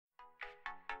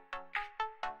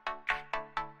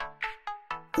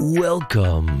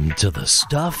Welcome to the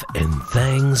Stuff and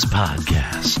Things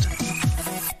Podcast.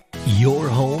 Your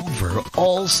home for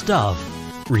all stuff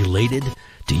related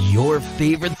to your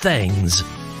favorite things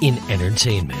in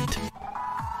entertainment.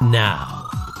 Now,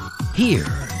 here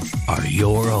are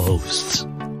your hosts.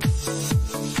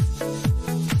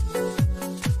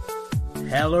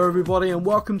 Hello everybody and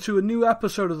welcome to a new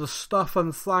episode of the Stuff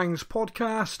and Things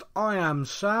Podcast. I am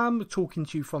Sam, talking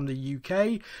to you from the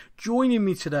UK. Joining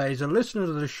me today is a listener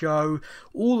to the show,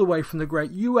 all the way from the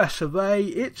great US of A.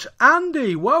 It's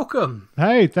Andy. Welcome.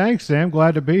 Hey, thanks Sam.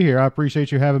 Glad to be here. I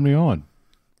appreciate you having me on.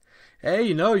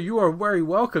 Hey, no, you are very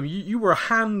welcome. You were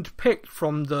hand-picked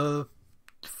from the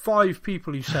 5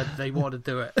 people who said they want to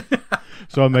do it.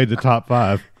 So I made the top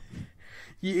 5.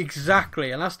 Yeah, exactly,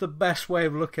 and that's the best way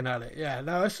of looking at it. Yeah,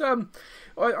 no, it's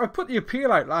I put the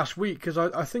appeal out last week because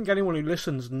I think anyone who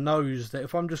listens knows that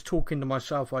if I'm just talking to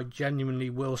myself, I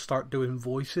genuinely will start doing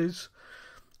voices,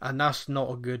 and that's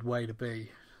not a good way to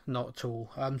be, not at all.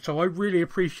 So I really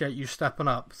appreciate you stepping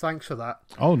up. Thanks for that.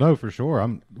 Oh no, for sure.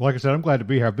 Like I said, I'm glad to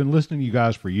be here. I've been listening to you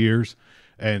guys for years,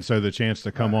 and so the chance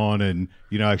to come on and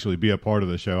actually be a part of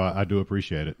the show, I do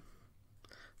appreciate it.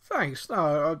 Thanks.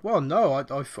 No,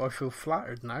 I feel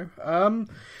flattered now.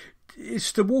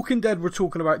 It's The Walking Dead we're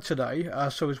talking about today.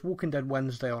 So it's Walking Dead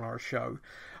Wednesday on our show.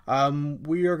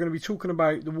 We are going to be talking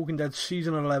about The Walking Dead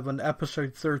Season 11,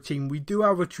 Episode 13. We do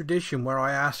have a tradition where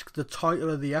I ask the title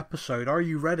of the episode. Are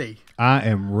you ready? I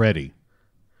am ready.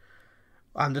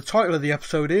 And the title of the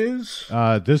episode is?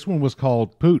 This one was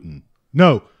called Putin.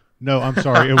 No, I'm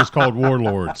sorry. It was called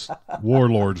Warlords.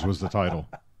 Warlords was the title.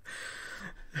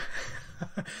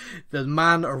 The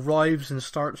man arrives and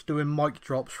starts doing mic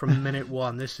drops from minute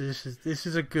 1. This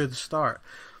is a good start.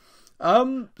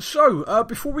 So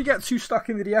before we get too stuck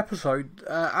into the episode,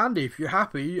 Andy, if you're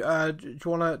happy, do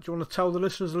you want to tell the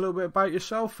listeners a little bit about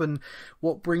yourself and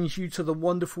what brings you to the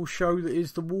wonderful show that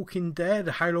is The Walking Dead,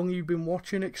 how long you've been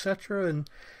watching, etc., and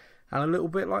a little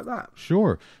bit like that?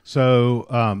 Sure. So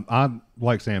I'm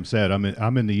like Sam said,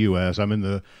 I'm in the U.S. I'm in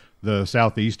the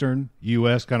southeastern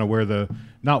U.S., kind of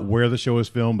not where the show is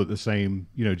filmed, but the same,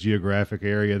 geographic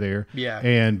area there. Yeah.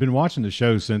 And been watching the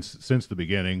show since the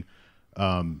beginning,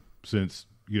 since,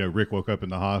 Rick woke up in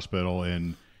the hospital,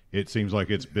 and it seems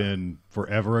like it's been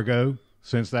forever ago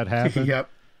since that happened. Yep.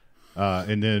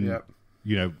 And then,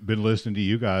 been listening to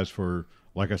you guys for,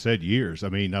 like I said, years. I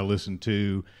mean, I listened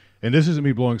to, and this isn't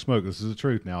me blowing smoke, this is the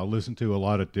truth now. I listened to a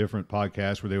lot of different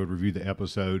podcasts where they would review the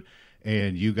episode,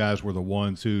 and you guys were the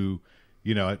ones who,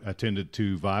 I tended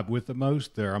to vibe with the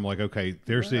most. There, I'm like, okay,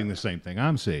 they're seeing the same thing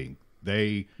I'm seeing.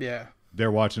 They're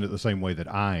watching it the same way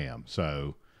that I am.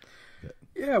 So,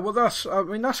 yeah, well, that's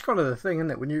kind of the thing, isn't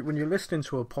it? When you're listening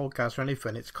to a podcast or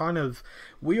anything, it's kind of,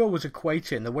 we always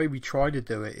equate it, and the way we try to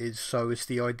do it is, so it's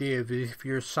the idea of if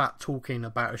you're sat talking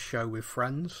about a show with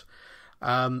friends.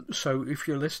 So if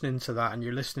you're listening to that and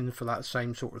you're listening for that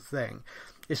same sort of thing,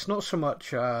 it's not so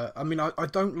much, I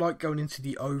don't like going into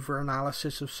the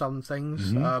over-analysis of some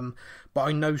things, but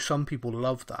I know some people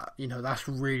love that. That's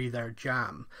really their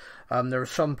jam. There are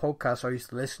some podcasts I used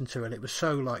to listen to, and it was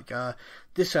so like,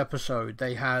 this episode,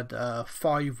 they had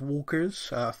 5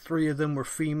 walkers, 3 of them were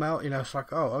female. It's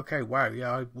like, oh, okay, wow,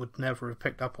 yeah, I would never have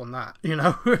picked up on that,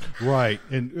 Right,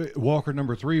 and Walker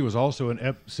number 3 was also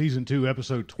in Season 2,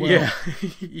 Episode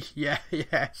 12. Yeah.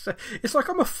 So it's like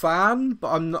I'm a fan, but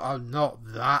I'm not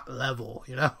that level,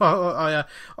 I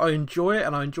enjoy it,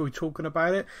 and I enjoy talking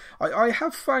about it. I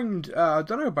have found, I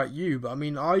don't know about you, but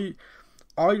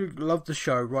I love the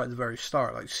show right at the very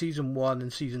start. Like Season 1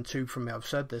 and Season 2 for me, I've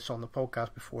said this on the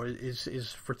podcast before,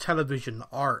 is for television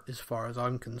art as far as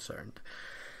I'm concerned.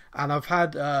 And I've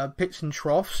had pits and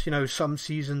troughs. Some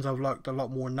seasons I've liked a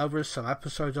lot more than others. Some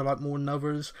episodes I like more than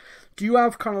others. Do you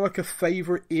have kind of like a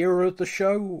favourite era of the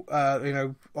show,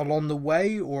 along the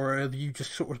way? Or have you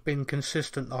just sort of been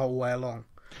consistent the whole way along?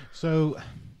 So,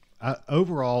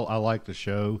 overall, I like the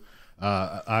show.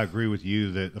 I agree with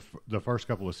you that the first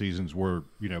couple of seasons were,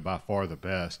 by far the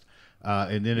best.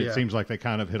 And then it seems like they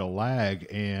kind of hit a lag.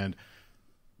 And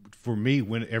for me,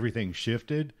 when everything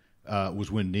shifted,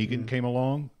 was when Negan came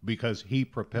along, because he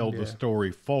propelled the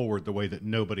story forward the way that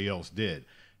nobody else did.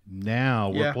 Now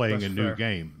we're playing a new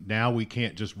game. Now we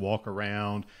can't just walk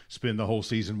around, spend the whole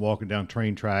season walking down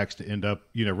train tracks to end up,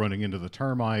 running into the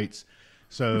termites.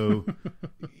 So,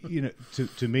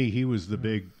 to me, he was the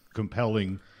big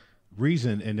compelling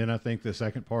reason. And then I think the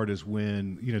second part is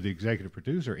when, the executive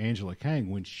producer, Angela Kang,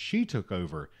 when she took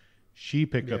over, she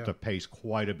picked up the pace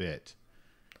quite a bit.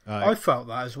 I felt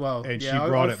that as well. And she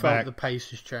brought it back. The pace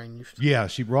has changed. Yeah,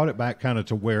 she brought it back kind of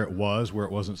to where it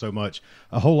wasn't so much.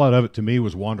 A whole lot of it to me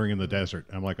was wandering in the desert.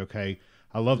 I'm like, okay,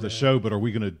 I love the show, but are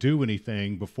we going to do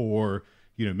anything before,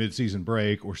 mid-season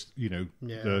break or,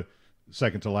 the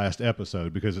second to last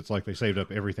episode? Because it's like they saved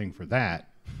up everything for that.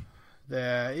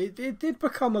 Yeah, it did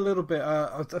become a little bit.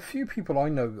 A few people I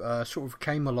know sort of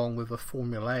came along with a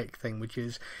formulaic thing, which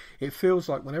is it feels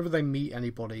like whenever they meet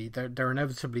anybody, they're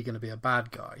inevitably going to be a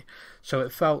bad guy. So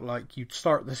it felt like you'd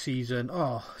start the season,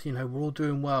 we're all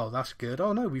doing well, that's good.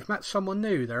 Oh no, we've met someone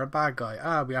new, they're a bad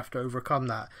guy. We have to overcome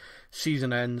that.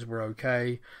 Season ends, we're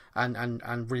okay,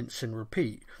 and rinse and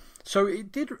repeat. So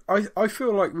it did. I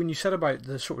feel like when you said about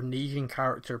the sort of Negan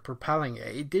character propelling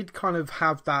it, it did kind of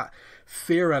have that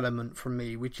fear element for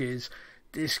me, which is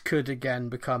this could again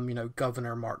become,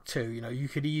 Governor Mark II. You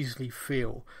could easily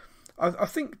feel. I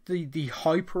think the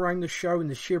hype around the show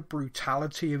and the sheer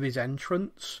brutality of his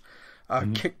entrance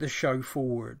kicked the show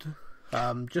forward.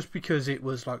 Just because it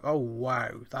was like, oh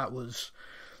wow, that was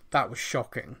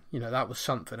shocking. that was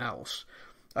something else.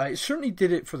 It certainly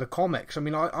did it for the comics. I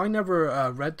mean, I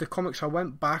never read the comics. I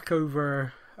went back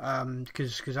over,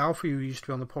 because Alfie, who used to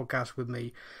be on the podcast with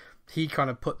me, he kind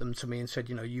of put them to me and said,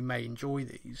 you may enjoy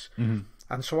these. Mm-hmm.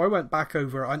 And so I went back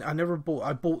over,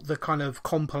 I bought the kind of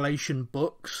compilation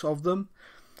books of them.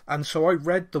 And so I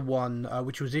read the one,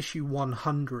 which was issue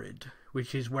 100,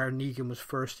 which is where Negan was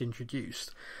first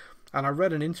introduced. And I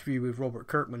read an interview with Robert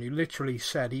Kirkman who literally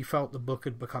said he felt the book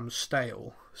had become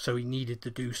stale, so he needed to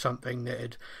do something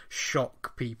that'd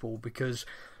shock people, because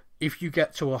if you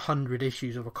get to 100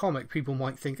 issues of a comic, people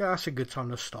might think, that's a good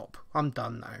time to stop. I'm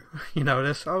done now.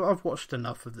 I've watched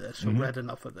enough of this, I've read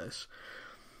enough of this.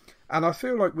 And I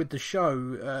feel like with the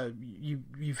show,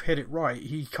 you've hit it right.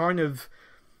 He kind of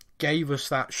gave us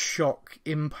that shock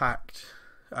impact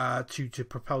to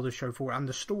propel the show forward and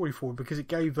the story forward, because it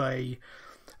gave a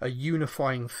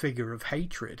unifying figure of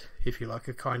hatred, if you like,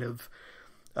 a kind of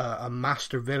a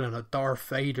master villain, a Darth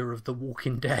Vader of The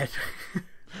Walking Dead.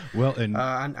 Well,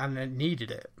 and it needed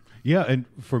it. Yeah, and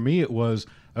for me it was,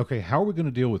 okay, how are we going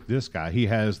to deal with this guy? He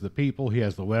has the people, he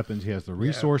has the weapons, he has the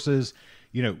resources.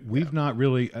 We've not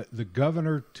really, the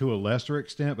governor to a lesser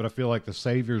extent, but I feel like the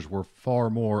saviors were far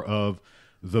more of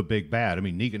the big bad. I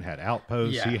mean, Negan had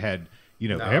outposts, he had,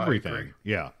 everything.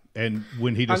 Yeah. And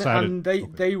when he decided,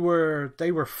 and they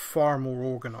were far more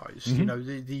organized.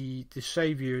 The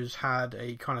saviors had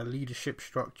a kind of leadership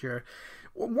structure.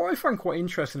 What I find quite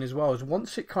interesting as well is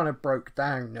once it kind of broke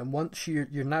down, and once you're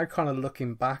now kind of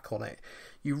looking back on it,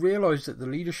 you realise that the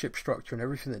leadership structure and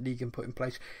everything that Negan put in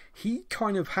place, he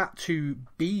kind of had to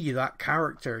be that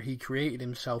character he created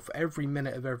himself every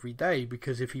minute of every day,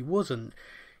 because if he wasn't,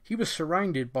 he was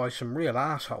surrounded by some real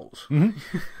assholes.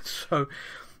 So.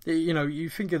 You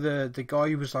think of the guy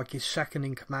who was like his second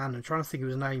in command. I'm trying to think of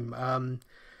his name.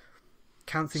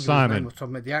 Can't think of his name off the top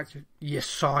of my head. The actor, yes,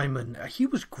 Simon. He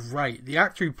was great. The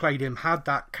actor who played him had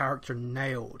that character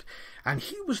nailed, and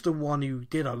he was the one who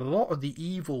did a lot of the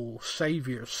evil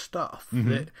savior stuff.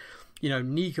 That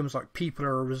Negan was like, people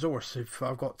are a resource. If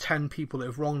I've got 10 people that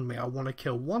have wronged me, I want to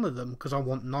kill one of them because I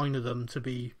want 9 of them to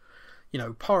be,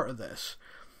 part of this.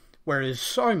 Whereas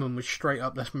Simon was straight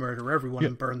up, let's murder everyone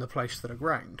and burn the place to the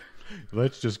ground.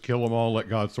 Let's just kill them all, let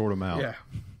God sort them out.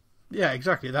 Yeah,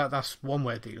 exactly. That's one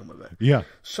way of dealing with it. Yeah.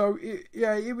 So,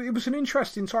 it was an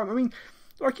interesting time. I mean,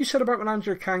 like you said about when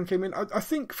Andrew Kang came in, I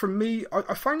think for me,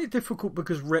 I find it difficult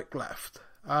because Rick left.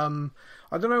 I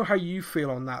don't know how you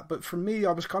feel on that, but for me,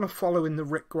 I was kind of following the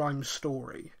Rick Grimes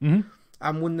story. Mm-hmm.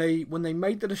 And when they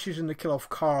made the decision to kill off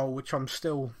Carl, which I'm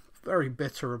still very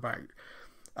bitter about,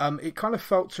 it kind of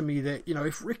felt to me that,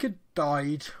 if Rick had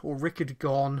died or Rick had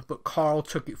gone, but Carl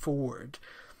took it forward,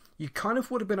 you kind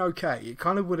of would have been okay. It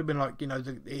kind of would have been like,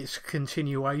 it's a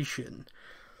continuation.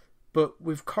 But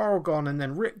with Carl gone and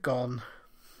then Rick gone,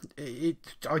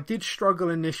 I did struggle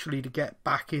initially to get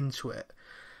back into it.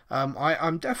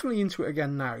 I'm definitely into it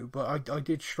again now, but I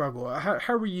did struggle.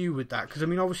 How were you with that? Because, I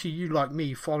mean, obviously you, like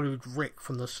me, followed Rick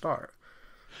from the start.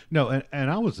 No,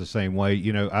 and I was the same way.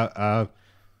 I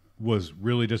was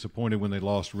really disappointed when they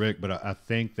lost Rick, but I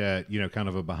think that, kind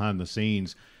of a behind the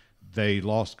scenes, they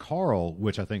lost Carl,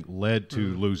 which I think led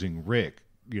to losing Rick.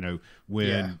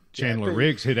 When Chandler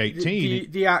Riggs hit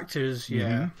 18. The actors,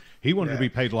 he wanted to be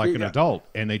paid like an adult,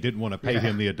 and they didn't want to pay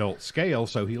him the adult scale,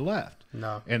 so he left.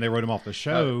 No. And they wrote him off the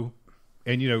show.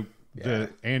 And,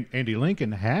 Andy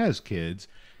Lincoln has kids.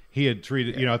 He had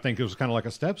treated, I think it was kind of like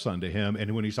a stepson to him.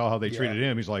 And when he saw how they treated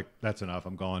him, he's like, that's enough,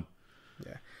 I'm gone.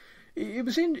 Yeah.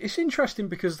 It's interesting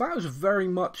because that was very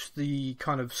much the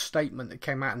kind of statement that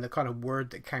came out and the kind of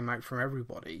word that came out from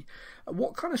everybody.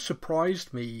 What kind of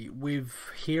surprised me with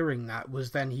hearing that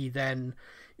was then he then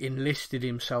enlisted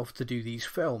himself to do these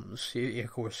films,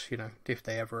 of course, if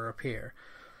they ever appear.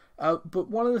 But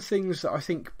one of the things that I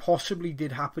think possibly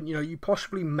did happen, you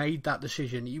possibly made that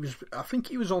decision. I think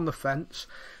he was on the fence,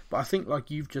 but I think,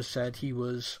 like you've just said, he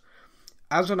was,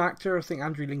 as an actor, I think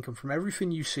Andrew Lincoln, from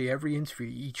everything you see, every interview,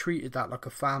 he treated that like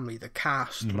a family, the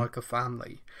cast like a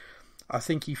family. I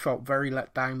think he felt very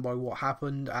let down by what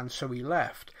happened, and so he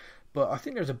left. But I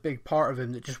think there's a big part of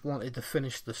him that just wanted to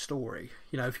finish the story.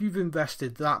 If you've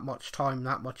invested that much time,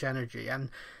 that much energy, and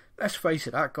let's face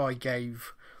it, that guy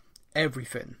gave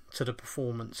everything to the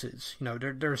performances.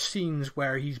 There are scenes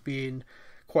where he's being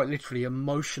quite literally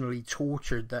emotionally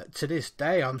tortured that to this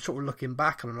day I'm sort of looking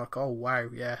back and I'm like, oh wow,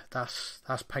 yeah, that's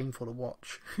painful to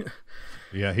watch.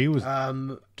 Yeah, he was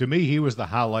to me he was the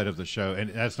highlight of the show, and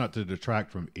that's not to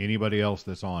detract from anybody else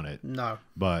that's on it. No.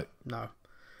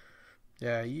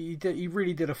 Yeah, he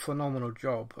really did a phenomenal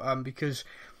job, because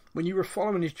when you were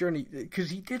following his journey,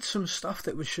 because he did some stuff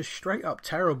that was just straight up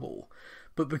terrible,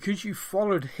 but because you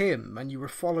followed him and you were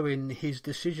following his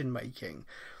decision making,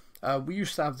 we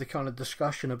used to have the kind of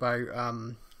discussion about,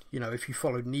 if you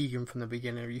followed Negan from the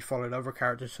beginning or you followed other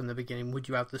characters from the beginning, would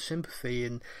you have the sympathy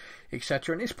and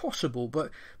etc. And it's possible, but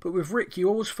with Rick, you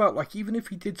always felt like even if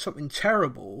he did something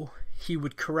terrible, he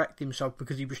would correct himself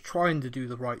because he was trying to do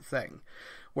the right thing.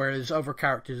 Whereas other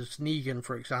characters, Negan,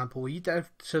 for example, he did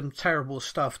some terrible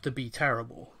stuff to be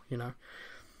terrible,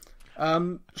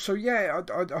 So yeah,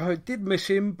 I did miss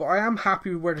him, but I am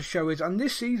happy with where the show is. And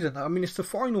this season, I mean, it's the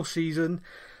final season,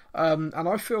 and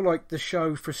I feel like the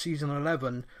show for season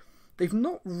 11, they've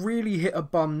not really hit a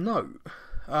bum note.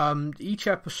 Each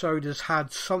episode has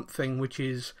had something which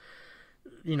is,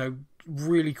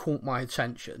 really caught my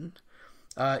attention.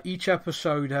 Each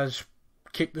episode has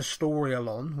kicked the story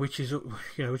along, which is,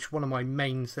 it's one of my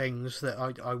main things that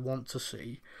I want to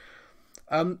see.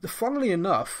 Funnily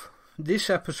enough, this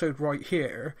episode right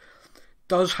here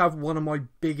does have one of my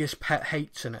biggest pet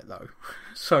hates in it, though.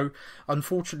 So,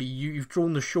 unfortunately, you've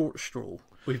drawn the short straw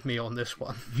with me on this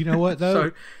one. You know what,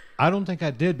 though? I don't think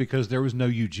I did, because there was no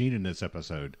Eugene in this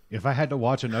episode. If I had to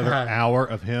watch another hour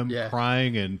of him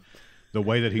crying and the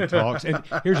way that he talks. And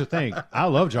here's the thing. I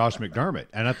love Josh McDermott,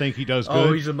 and I think he does good.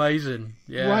 Oh, he's amazing.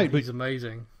 Yeah, right, he's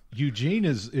amazing. Eugene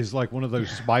is like one of those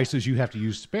spices you have to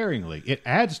use sparingly. It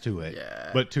adds to it,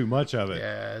 but too much of it.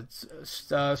 Yeah,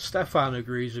 Stephan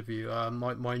agrees with you.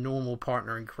 My normal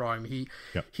partner in crime, he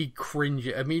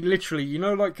cringes. I mean, literally,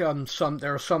 like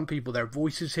there are some people, their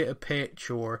voices hit a pitch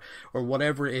or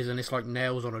whatever it is, and it's like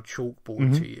nails on a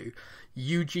chalkboard to you.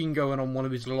 Eugene going on one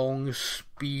of his long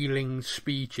spieling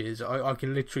speeches, I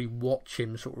can literally watch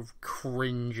him sort of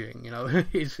cringing.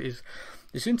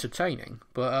 It's entertaining,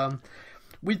 but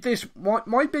with this,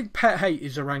 my big pet hate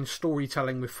is around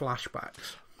storytelling with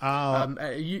flashbacks.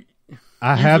 I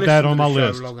have that on my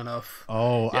list. Long enough.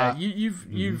 Oh, yeah.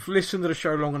 You've listened to the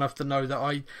show long enough to know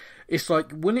that it's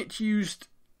like when it's used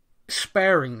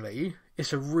sparingly,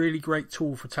 it's a really great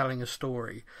tool for telling a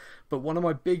story. But one of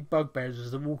my big bugbears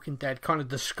is The Walking Dead kind of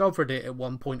discovered it at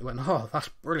one point and went, oh, that's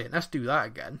brilliant, let's do that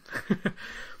again.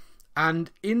 And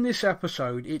in this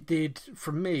episode, it did,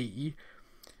 for me,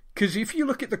 because if you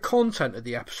look at the content of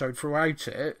the episode throughout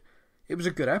it, it was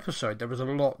a good episode. There was a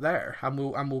lot there, and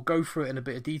we'll go through it in a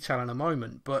bit of detail in a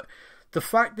moment. But the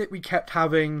fact that we kept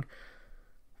having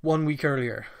 1 week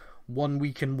earlier, 1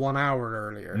 week and 1 hour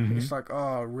earlier, it's like,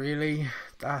 oh, really?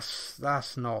 That's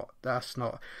not.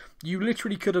 You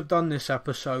literally could have done this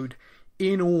episode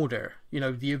in order,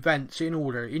 the events in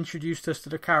order, introduced us to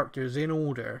the characters in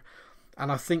order,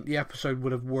 and I think the episode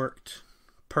would have worked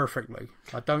perfectly.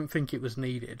 I don't think it was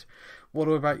needed. What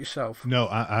about yourself? No,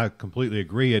 I completely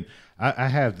agree, and I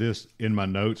have this in my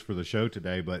notes for the show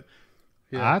today, but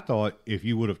I thought if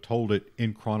you would have told it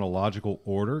in chronological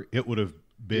order, it would have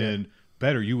been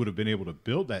better. You would have been able to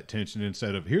build that tension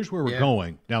instead of, here's where we're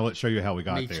going, now let's show you how we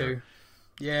got there. Me too.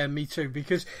 Yeah, me too.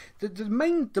 Because the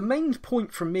main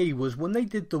point for me was when they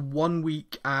did the 1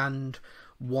 week and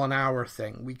 1 hour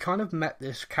thing, we kind of met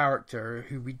this character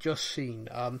who we just seen.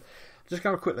 Just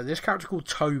kind of quickly, this character called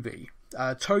Toby.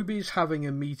 Toby's having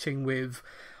a meeting with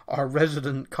our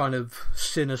resident kind of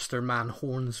sinister man,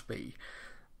 Hornsby.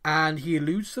 And he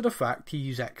alludes to the fact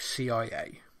he's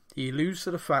ex-CIA. He alludes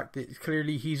to the fact that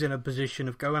clearly he's in a position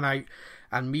of going out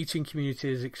and meeting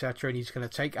communities, etc. And he's going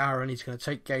to take Aaron, he's going to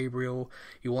take Gabriel.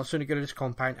 He wants him to go to this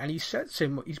compound, and he's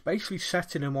basically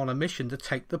setting him on a mission to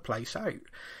take the place out.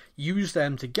 Use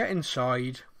them to get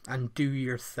inside and do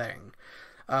your thing.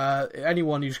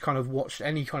 Anyone who's kind of watched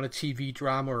any kind of TV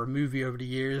drama or movie over the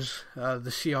years,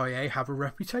 the CIA have a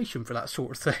reputation for that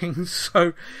sort of thing.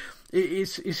 So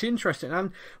it's interesting.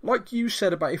 And like you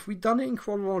said about if we'd done it in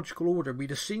chronological order, we'd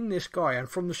have seen this guy, and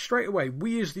from the straight away,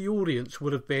 we as the audience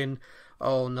would have been,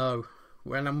 oh no,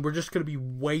 and we're just going to be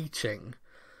waiting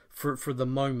for the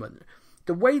moment.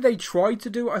 The way they tried to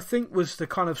do it, I think, was to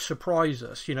kind of surprise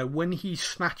us. You know, when he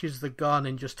snatches the gun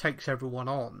and just takes everyone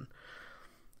on.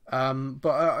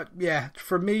 Yeah,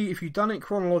 for me, if you'd done it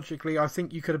chronologically, I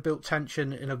think you could have built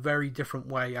tension in a very different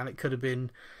way, and it could have been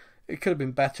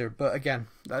better. But again,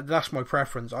 that's my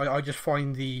preference. I just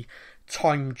find the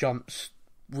time jumps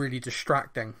really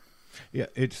distracting. Yeah,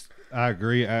 I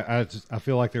agree. I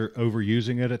feel like they're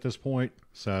overusing it at this point.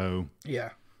 So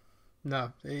yeah.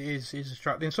 No, it is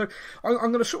distracting. So I'm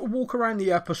going to sort of walk around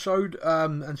the episode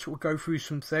and sort of go through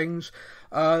some things.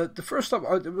 The first up,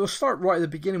 we'll start right at the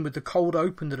beginning with the cold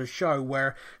open to the show,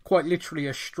 where quite literally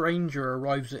a stranger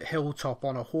arrives at Hilltop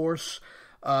on a horse,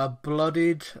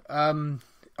 blooded.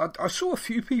 I saw a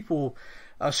few people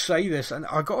say this, and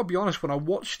I got to be honest, when I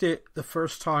watched it the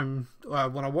first time,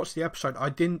 when I watched the episode, I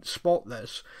didn't spot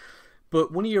this.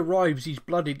 But when he arrives, he's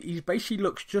bloodied. He basically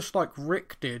looks just like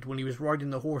Rick did when he was riding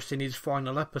the horse in his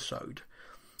final episode.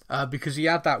 Because he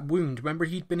had that wound. Remember,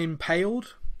 he'd been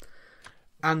impaled?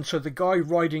 And so the guy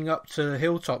riding up to the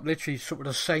Hilltop, literally sort of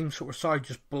the same sort of side,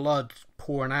 just blood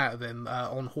pouring out of him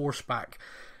on horseback.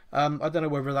 I don't know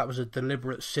whether that was a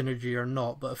deliberate synergy or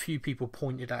not, but a few people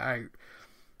pointed it out.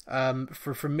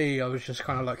 For me, I was just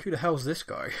kind of like, who the hell's this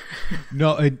guy?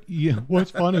 No,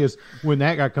 what's funny is when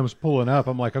that guy comes pulling up,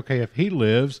 I'm like, okay, if he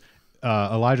lives,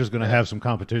 Elijah's going to have some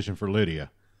competition for Lydia.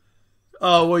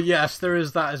 Oh well, yes, there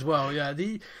is that as well. Yeah,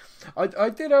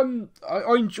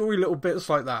 I enjoy little bits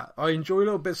like that. I enjoy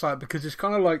little bits like that because it's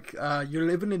kind of like you're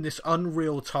living in this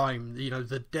unreal time. You know,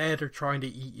 the dead are trying to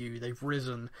eat you. They've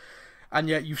risen, and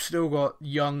yet you've still got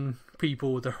young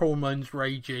people with their hormones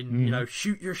raging. You know,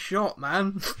 shoot your shot,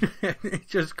 man. It's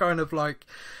just kind of like,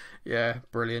 yeah,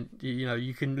 brilliant. You know,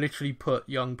 you can literally put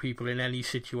young people in any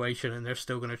situation and they're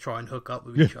still going to try and hook up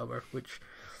with each other, which,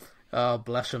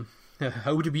 bless them.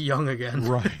 Oh, to be young again.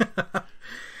 Right.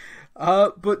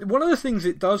 But one of the things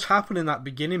that does happen in that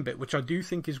beginning bit, which I do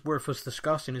think is worth us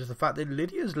discussing, is the fact that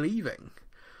Lydia's leaving.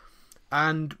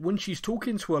 And when she's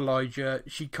talking to Elijah,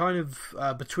 she kind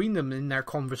of, between them in their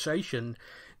conversation,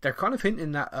 they're kind of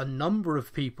hinting that a number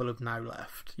of people have now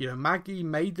left. You know, Maggie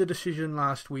made the decision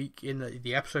last week, in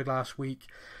the episode last week,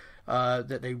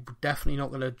 that they were definitely not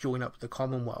going to join up with the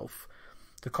Commonwealth.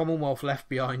 The Commonwealth left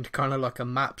behind kind of like a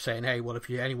map saying, hey, well, if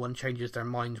anyone changes their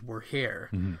minds, we're here.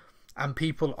 Mm-hmm. And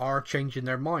people are changing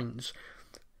their minds.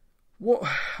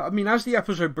 As the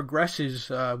episode progresses,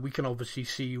 we can obviously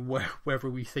see whether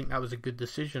we think that was a good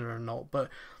decision or not. But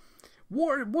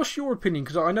what's your opinion?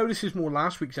 Because I know this is more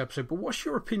last week's episode, but what's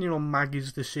your opinion on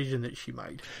Maggie's decision that she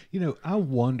made? You know, I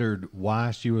wondered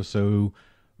why she was so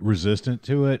resistant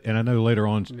to it. And I know later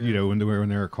on, you know, when they were in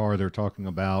their car, they're talking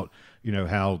about, you know,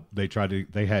 how they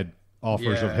had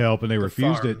offers of help and they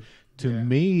refused it. To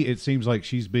me, it seems like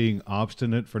she's being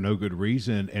obstinate for no good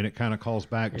reason. And it kind of calls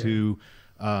back to,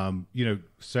 you know,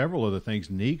 several of the things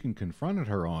Negan confronted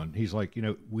her on. He's like, you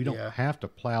know, we don't have to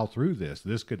plow through this.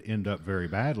 This could end up very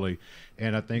badly.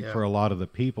 And I think for a lot of the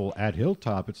people at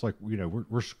Hilltop, it's like, you know,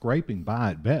 we're scraping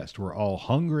by at best. We're all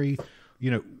hungry. You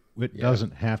know, it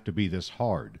doesn't have to be this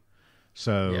hard.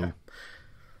 So...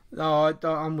 No,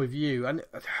 I'm with you. And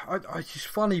it's just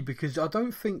funny because I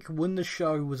don't think when the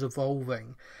show was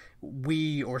evolving,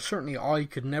 or certainly I,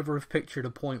 could never have pictured a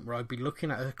point where I'd be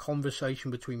looking at a conversation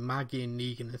between Maggie and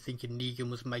Negan and thinking Negan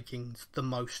was making the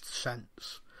most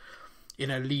sense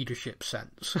in a leadership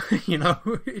sense. You know,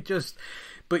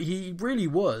 but he really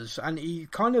was. And he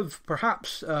kind of,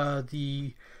 perhaps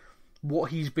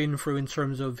what he's been through in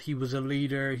terms of he was a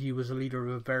leader of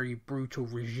a very brutal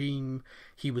regime.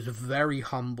 He was very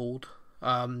humbled,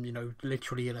 you know,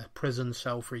 literally in a prison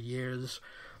cell for years.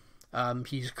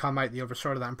 He's come out the other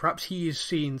side of that, and perhaps he is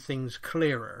seeing things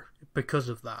clearer because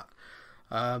of that.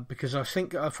 Because I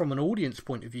think from an audience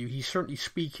point of view, he's certainly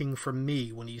speaking for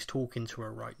me when he's talking to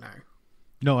her right now.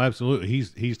 No, absolutely.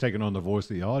 He's taking on the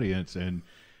voice of the audience. And,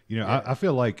 you know, I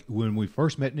feel like when we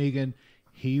first met Negan,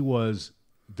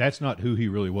 that's not who he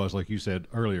really was, like you said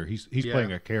earlier. He's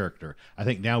playing a character. I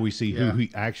think now we see who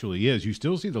he actually is. You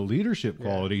still see the leadership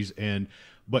qualities,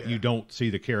 but you don't see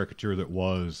the caricature that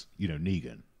was, you know,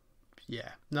 Negan.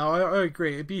 Yeah. No, I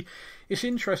agree. It's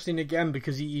interesting again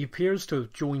because he appears to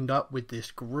have joined up with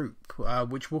this group,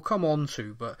 which we'll come on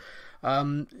to. But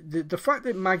the fact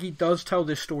that Maggie does tell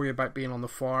this story about being on the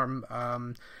farm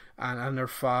and her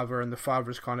father and the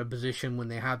father's kind of position when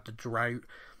they had the drought.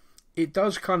 it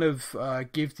does kind of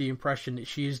give the impression that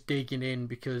she is digging in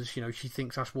because, you know, she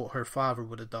thinks that's what her father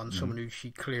would have done, someone who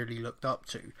she clearly looked up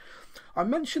to. I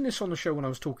mentioned this on the show when I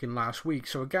was talking last week,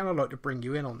 so again, I'd like to bring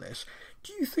you in on this.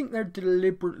 Do you think they're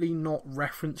deliberately not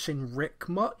referencing Rick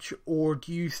much, or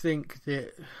do you think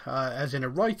that, as in a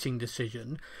writing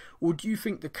decision, or do you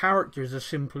think the characters are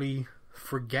simply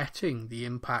forgetting the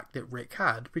impact that Rick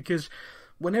had? Because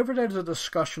whenever there's a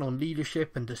discussion on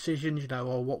leadership and decisions, you know,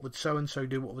 oh, what would so-and-so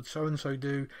do, what would so-and-so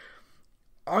do,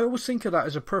 I always think of that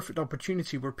as a perfect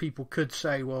opportunity where people could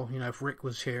say, well, you know, if Rick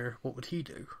was here, what would he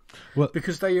do? Well,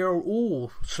 because they are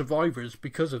all survivors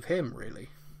because of him, really.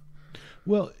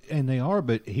 Well, and they are,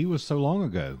 but he was so long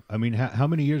ago. I mean, how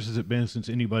many years has it been since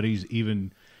anybody's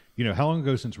even, you know, how long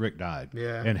ago since Rick died?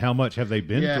 Yeah. And how much have they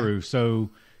been through? So,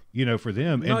 you know, for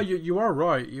them. No, you are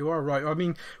right. You are right. I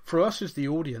mean, for us as the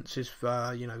audience, is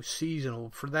you know, seasonal.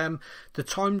 For them, the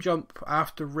time jump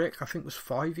after Rick, I think, was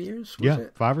 5 years. Was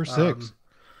it? 5 or 6.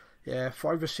 Yeah,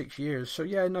 5 or 6 years. So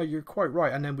yeah, no, you're quite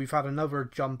right. And then we've had another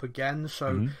jump again.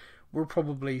 So we're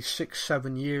probably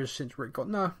 6-7 years since Rick got.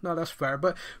 No, that's fair.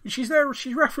 But she's there.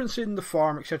 She's referencing the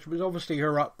farm, etc. It was obviously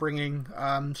her upbringing.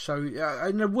 So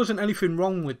and there wasn't anything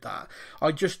wrong with that.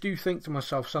 I just do think to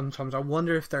myself sometimes, I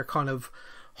wonder if they're kind of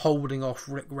holding off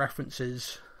Rick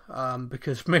references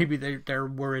because maybe they're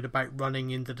worried about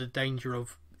running into the danger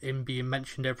of him being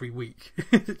mentioned every week,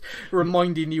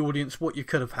 reminding the audience what you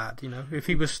could have had, you know, if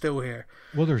he was still here.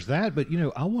 Well, there's that, but, you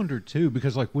know, I wonder too,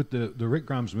 because like with the Rick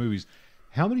Grimes movies,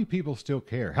 how many people still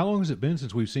care? How long has it been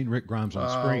since we've seen Rick Grimes on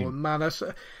screen? Oh man,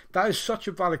 that is such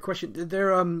a valid question.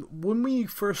 There, when we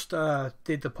first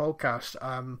did the podcast,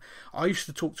 I used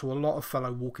to talk to a lot of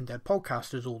fellow Walking Dead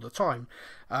podcasters all the time,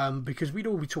 because we'd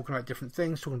all be talking about different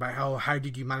things, talking about how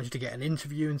did you manage to get an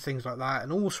interview and things like that,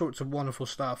 and all sorts of wonderful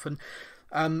stuff. And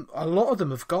a lot of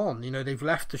them have gone. You know, they've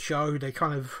left the show. They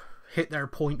kind of hit their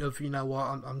point of, you know what,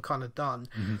 I'm kind of done.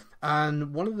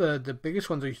 And one of the biggest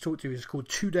ones I used to talk to is called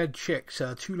Two Dead Chicks,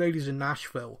 two ladies in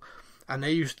Nashville. And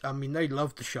they they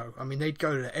loved the show. I mean, they'd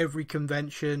go to every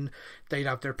convention. They'd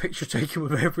have their picture taken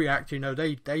with every actor. You know,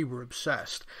 they were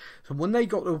obsessed. So when they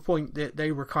got to a point that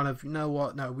they were kind of, you know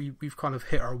what, no, we've kind of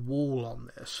hit our wall on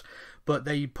this. But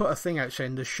they put a thing out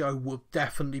saying the show will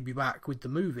definitely be back with the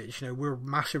movies. You know, we're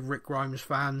massive Rick Grimes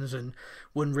fans, and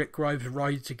when Rick Grimes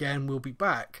rides again, we'll be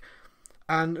back.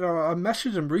 And I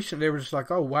messaged them recently. They were just like,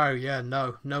 oh, wow, yeah,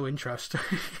 no interest.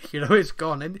 You know, it's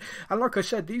gone. And like I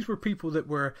said, these were people that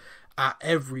were at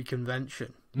every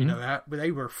convention. You know,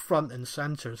 they were front and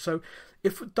center. So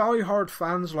if diehard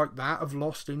fans like that have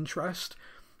lost interest,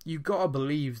 you've got to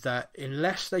believe that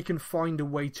unless they can find a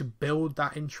way to build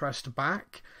that interest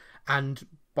back, and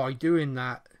by doing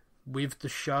that with the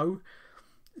show,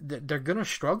 they're going to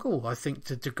struggle, I think,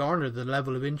 to garner the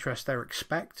level of interest they're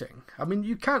expecting. I mean,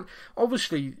 you can't,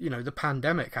 obviously, you know, the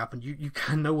pandemic happened. You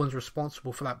can, no one's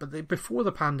responsible for that. But before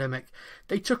the pandemic,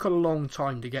 they took a long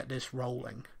time to get this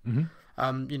rolling.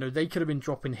 You know, they could have been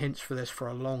dropping hints for this for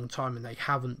a long time, and they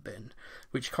haven't been,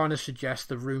 which kind of suggests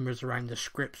the rumours around the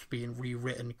scripts being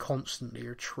rewritten constantly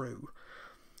are true.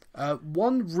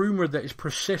 One rumour that is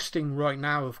persisting right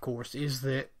now, of course, is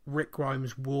that Rick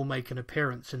Grimes will make an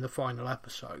appearance in the final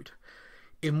episode.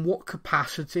 In what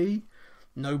capacity?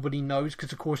 Nobody knows,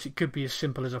 because of course it could be as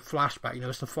simple as a flashback. You know,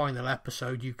 it's the final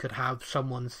episode. You could have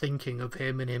someone thinking of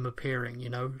him and him appearing, you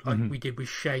know, like we did with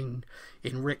Shane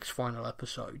in Rick's final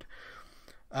episode.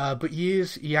 But he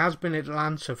has been in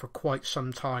Atlanta for quite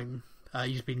some time.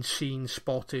 He's been seen,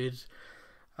 spotted.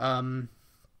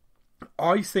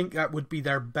 I think that would be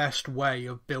their best way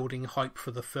of building hype for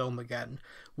the film again,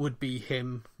 would be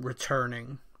him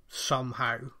returning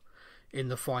somehow in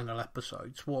the final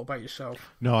episodes. What about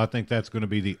yourself? No, I think that's going to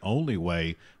be the only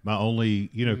way. My only,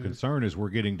 you know, concern is we're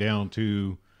getting down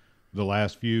to the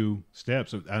last few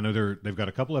steps. I know they've got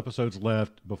a couple episodes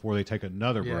left before they take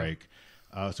another break.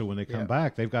 So when they come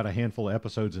back, they've got a handful of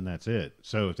episodes and that's it.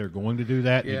 So if they're going to do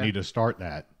that, you need to start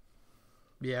that.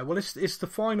 Yeah, well, it's the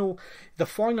final. The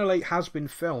final 8 has been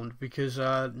filmed because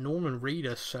Norman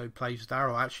Reedus, who plays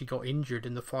Daryl, actually got injured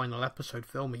in the final episode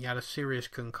filming. He had a serious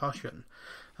concussion.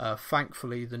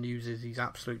 Thankfully, the news is he's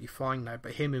absolutely fine now.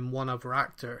 But him and one other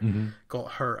actor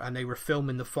got hurt, and they were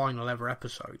filming the final ever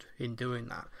episode in doing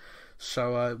that.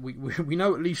 So we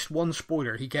know at least one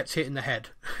spoiler. He gets hit in the head.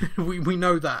 we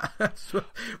know that. So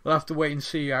we'll have to wait and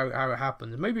see how it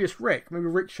happens. Maybe it's Rick. Maybe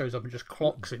Rick shows up and just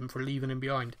clocks him for leaving him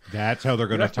behind. That's how they're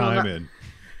going to time in.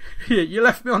 You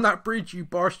left me on that bridge, you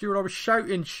bastard. I was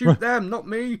shouting, shoot them, not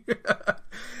me.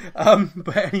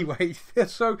 But anyway,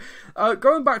 so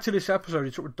going back to this episode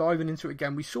and sort of diving into it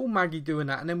again, we saw Maggie doing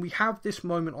that, and then we have this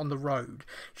moment on the road.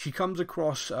 She comes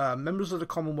across members of the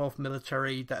Commonwealth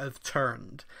military that have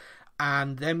turned,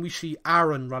 and then we see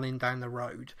Aaron running down the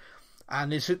road.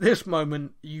 And it's at this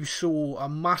moment you saw a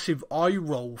massive eye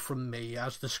roll from me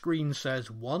as the screen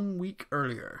says 1 week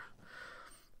earlier.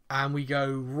 And we go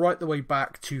right the way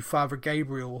back to Father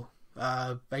Gabriel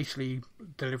basically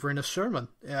delivering a sermon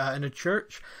in a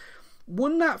church.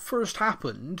 When that first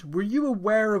happened, were you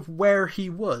aware of where he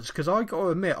was? Because I got to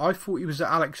admit, I thought he was at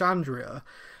Alexandria.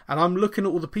 And I'm looking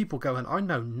at all the people going, I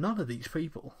know none of these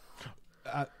people.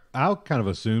 I kind of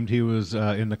assumed he was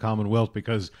in the Commonwealth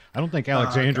because I don't think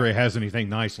Alexandria has anything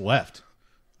nice left.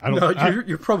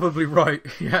 You're probably right.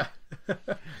 Yeah.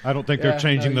 I don't think they're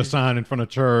changing the sign in front of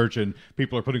church and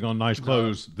people are putting on nice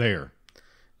clothes there.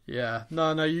 Yeah.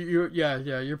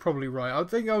 You're probably right. I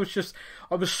think I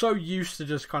was so used to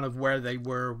just kind of where they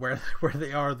were, where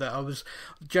they are, that I was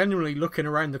genuinely looking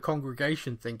around the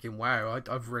congregation thinking, wow,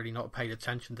 I've really not paid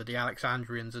attention to the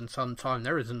Alexandrians in some time.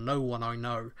 There is no one I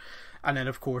know. And then,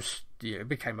 of course, it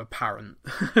became apparent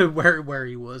where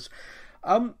he was.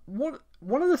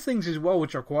 One of the things as well,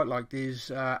 which I quite liked, is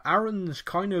Aaron's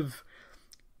kind of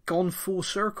gone full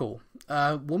circle.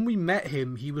 When we met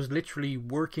him, he was literally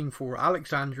working for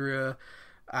Alexandria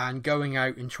and going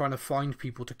out and trying to find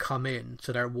people to come in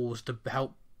to their walls to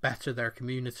help better their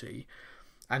community.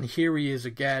 And here he is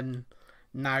again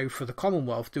now for the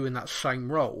Commonwealth doing that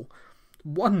same role.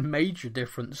 One major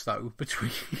difference, though, between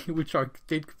which I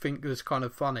did think was kind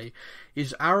of funny,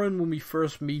 is Aaron, when we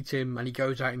first meet him and he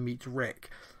goes out and meets Rick,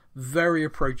 very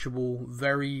approachable,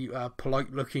 very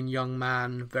polite-looking young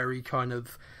man, very kind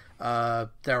of,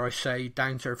 dare I say,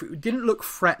 down to earth. It didn't look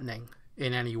threatening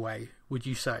in any way, would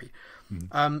you say?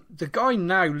 The guy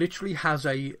now literally has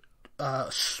a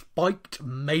spiked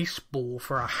mace ball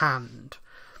for a hand.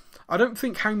 I don't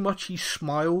think how much he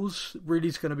smiles really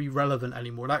is going to be relevant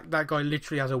anymore. That guy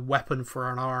literally has a weapon for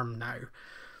an arm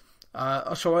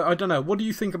now. So I don't know. What do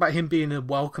you think about him being a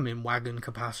welcoming wagon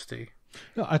capacity?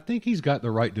 No, I think he's got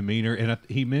the right demeanor, and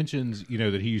he mentions,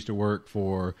 that he used to work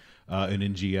for an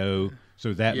NGO,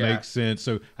 so that makes sense.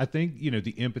 So I think,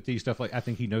 the empathy stuff, I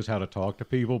think he knows how to talk to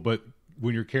people, but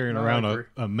when you're carrying around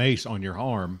a mace on your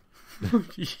arm,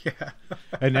 yeah,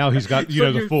 and now he's got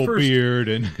the full beard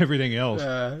and everything else.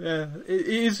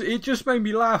 It just made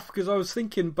me laugh because I was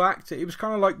thinking back to it was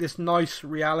kind of like this nice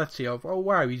reality of, oh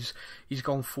wow, he's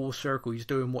gone full circle. He's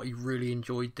doing what he really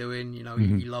enjoyed doing. He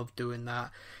loved doing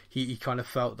that. He kind of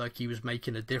felt like he was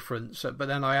making a difference. But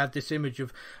then I had this image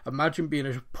of, imagine being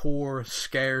a poor,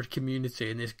 scared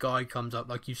community and this guy comes up,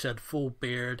 like you said, full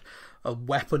beard, a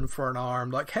weapon for an arm,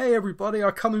 like, hey everybody,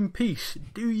 I come in peace.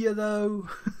 Do you though?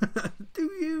 Do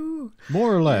you?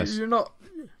 More or less. You're not.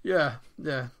 Yeah.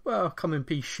 Well, come in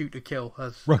peace, shoot to kill,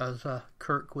 as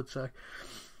Kirk would say.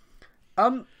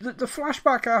 The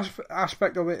flashback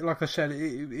aspect of it, like I said,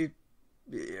 it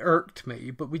irked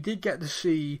me, but we did get to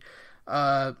see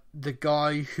the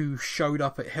guy who showed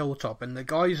up at Hilltop, and the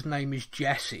guy's name is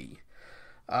Jesse.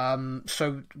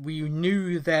 So we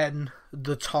knew then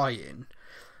the tie-in.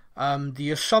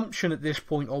 The assumption at this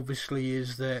point, obviously,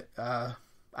 is that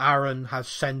Aaron has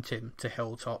sent him to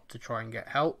Hilltop to try and get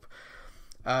help.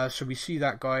 So we see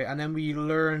that guy, and then we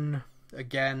learn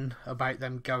again about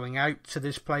them going out to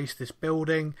this place, this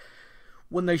building.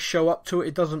 When they show up to it,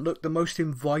 it doesn't look the most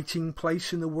inviting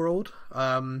place in the world.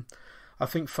 I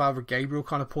think Father Gabriel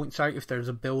kind of points out, if there's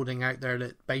a building out there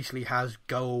that basically has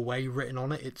 "Go Away" written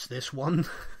on it, it's this one.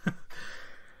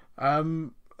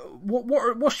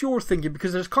 What's your thinking?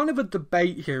 Because there's kind of a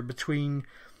debate here between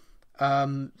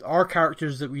our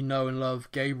characters that we know and love,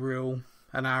 Gabriel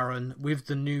and Aaron, with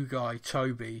the new guy,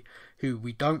 Toby, who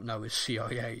we don't know is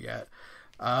CIA yet.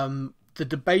 The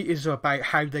debate is about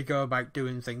how they go about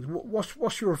doing things.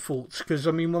 What's your thoughts? Because,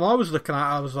 I mean, when I was looking at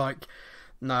it, I was like,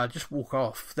 nah, just walk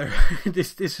off.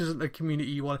 This isn't the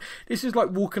community you want. This is like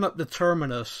walking up the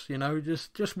terminus,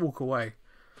 just walk away.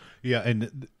 Yeah,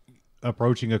 and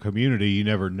approaching a community, you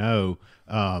never know.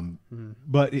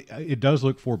 But it does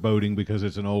look foreboding because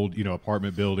it's an old,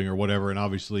 apartment building or whatever, and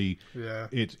obviously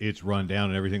it's run down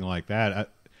and everything like that.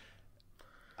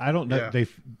 I don't know. Yeah.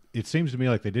 It seems to me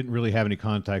like they didn't really have any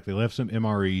contact. They left some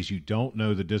MREs. You don't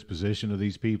know the disposition of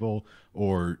these people,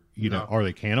 or are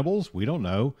they cannibals? We don't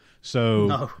know.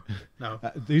 So no.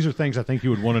 These are things I think you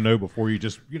would want to know before you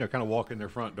just kind of walk in their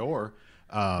front door.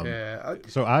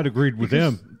 So I'd agreed with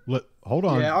them. Hold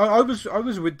on. Yeah, I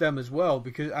was with them as well,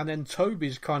 and then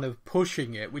Toby's kind of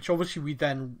pushing it, which obviously we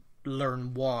then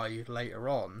learn why later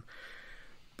on.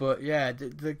 But yeah,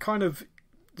 the kind of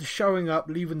the showing up,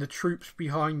 leaving the troops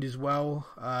behind as well.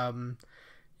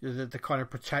 The kind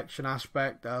of protection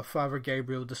aspect. Father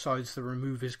Gabriel decides to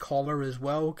remove his collar as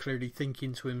well, clearly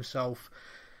thinking to himself,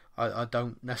 I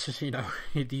don't necessarily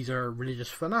these are religious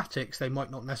fanatics. They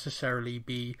might not necessarily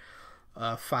be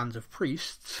fans of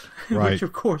priests, right. Which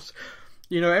of course,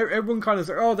 everyone kind of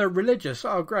says, oh, they're religious.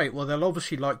 Oh, great. Well, they'll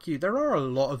obviously like you. There are a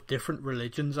lot of different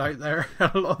religions out there,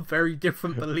 a lot of very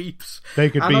different beliefs. They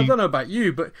could and I don't know about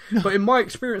you, but in my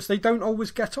experience, they don't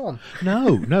always get on.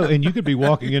 No. And you could be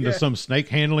walking into some snake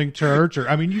handling church, or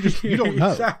you don't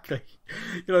know. Exactly.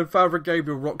 Father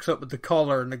Gabriel rocks up with the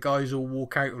collar, and the guys all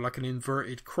walk out with like an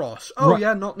inverted cross. Oh right.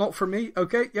 Yeah, not for me.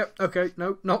 Okay, yep, okay,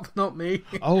 no, not me.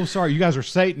 Oh, sorry, you guys are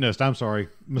Satanists. I'm sorry,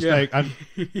 mistake. Yeah.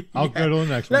 I'll go to the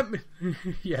next one.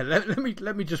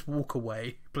 Let me just walk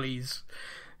away, please.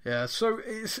 Yeah, so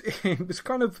it was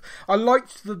kind of... I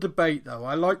liked the debate, though.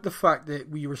 I liked the fact that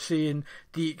we were seeing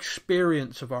the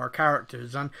experience of our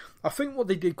characters. And I think what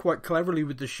they did quite cleverly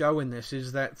with the show in this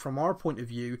is that, from our point of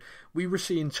view, we were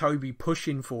seeing Toby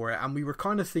pushing for it. And we were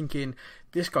kind of thinking,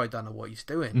 this guy don't know what he's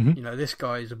doing. Mm-hmm. This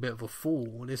guy is a bit of a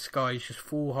fool. This guy's just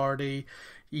foolhardy.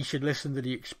 He should listen to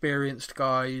the experienced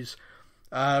guys.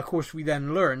 Of course, we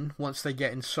then learn, once they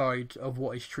get inside, of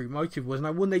what his true motive was.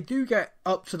 Now, when they do get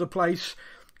up to the place...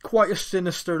 Quite a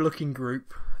sinister looking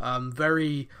group,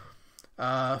 very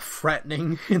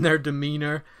threatening in their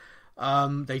demeanour.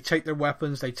 They take their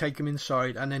weapons, they take them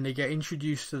inside, and then they get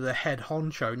introduced to the head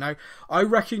honcho. Now, I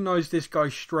recognised this guy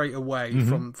straight away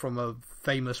from a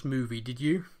famous movie. Did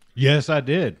you? Yes, I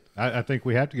did. I think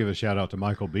we have to give a shout out to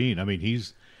Michael Biehn. I mean,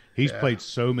 he's played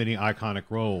so many iconic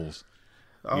roles.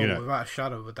 Oh, without a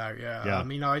shadow of a doubt, yeah. I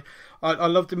mean, I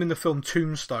loved him in the film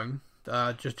Tombstone.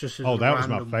 Just as that was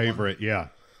my favorite. One. Yeah.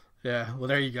 Yeah, well,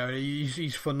 there you go.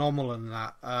 He's phenomenal in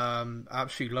that.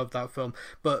 Absolutely love that film.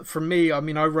 But for me, I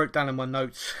mean, I wrote down in my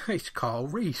notes, it's Carl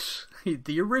Reese,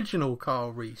 the original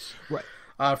Carl Reese, right?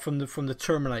 From the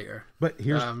Terminator. But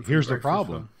here's the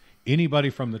problem: anybody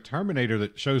from the Terminator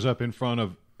that shows up in front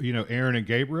of Aaron and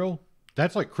Gabriel,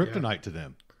 that's like kryptonite to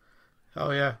them. Oh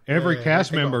yeah, every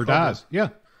cast member dies. Yeah.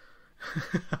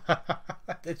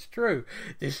 That's true.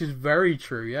 This is very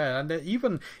true. Yeah, and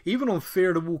even on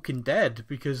Fear the Walking Dead,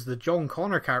 because the John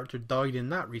Connor character died in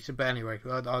that recent. But anyway,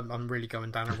 I'm really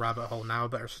going down a rabbit hole now. I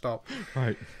better stop.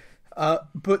 Right.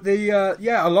 But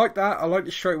I like that. I like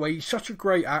it straight away. He's such a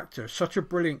great actor, such a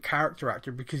brilliant character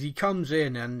actor, because he comes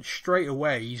in and straight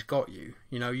away he's got you.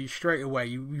 You straight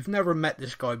away. We've never met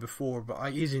this guy before,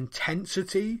 but his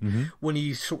intensity when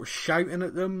he's sort of shouting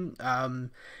at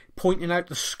them. Pointing out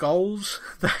the skulls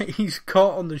that he's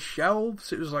got on the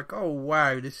shelves, it was like, oh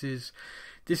wow, this is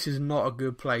not a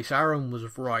good place. Aaron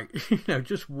was right.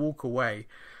 Just walk away.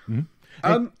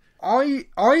 Mm-hmm. I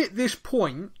at this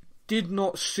point did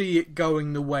not see it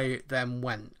going the way it then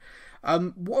went.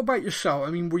 What about yourself?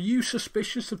 I mean, were you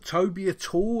suspicious of Toby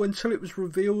at all until it was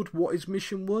revealed what his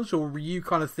mission was, or were you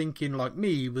kind of thinking like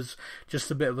me, he was just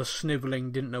a bit of a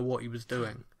snivelling, didn't know what he was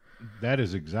doing? That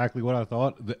is exactly what I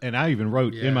thought. And I even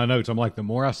wrote in my notes, I'm like, the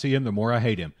more I see him, the more I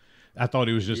hate him. I thought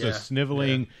he was just a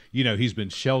sniveling, he's been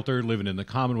sheltered, living in the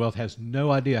Commonwealth, has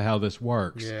no idea how this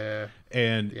works. Yeah.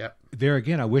 And there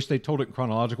again, I wish they told it in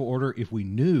chronological order. If we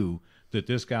knew that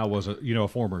this guy was a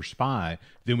former spy,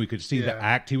 then we could see the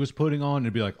act he was putting on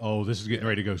and be like, oh, this is getting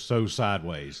ready to go so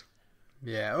sideways.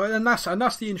 Yeah, well, and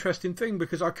that's the interesting thing,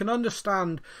 because I can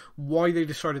understand why they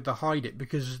decided to hide it,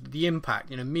 because the impact,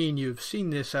 me and you have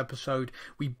seen this episode,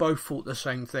 we both thought the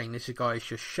same thing. This guy is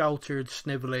just sheltered,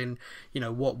 snivelling,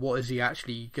 what is he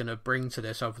actually going to bring to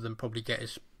this other than probably get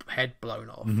his head blown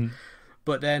off? Mm-hmm.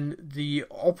 But then the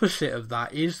opposite of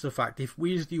that is the fact, if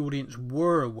we as the audience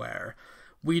were aware,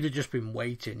 we'd have just been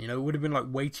waiting, it would have been like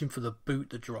waiting for the boot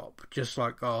to drop. Just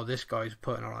like, oh, this guy's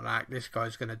putting on an act, this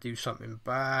guy's going to do something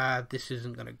bad, this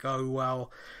isn't going to go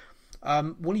well.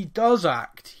 When he does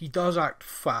act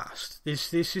fast.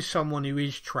 This is someone who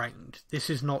is trained. This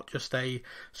is not just a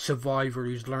survivor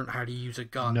who's learned how to use a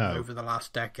gun over the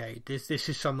last decade. This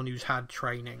is someone who's had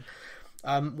training.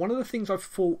 One of the things I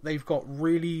thought they've got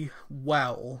really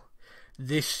well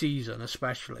this season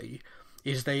especially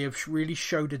is they have really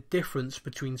showed a difference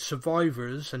between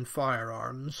survivors and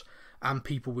firearms and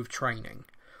people with training.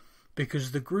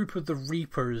 Because the group of the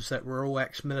Reapers that were all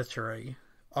ex-military,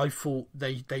 I thought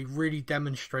they really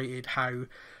demonstrated how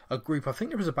a group, I think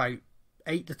there was about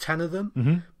 8 to 10 of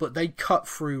them, but they cut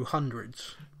through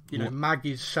hundreds.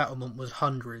 Maggie's settlement was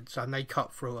hundreds, and they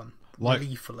cut through them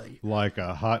gleefully. Like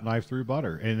a hot knife through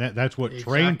butter. And that's what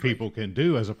trained people can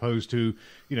do, as opposed to,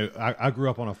 I grew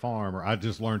up on a farm, or I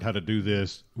just learned how to do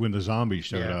this when the zombies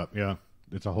showed up. Yeah,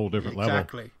 it's a whole different level.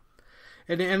 Exactly.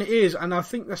 And it is, and I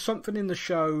think there's something in the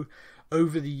show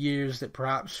over the years that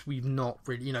perhaps we've not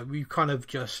really, we've kind of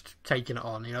just taken it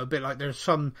on, a bit like there's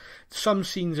some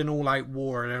scenes in All Out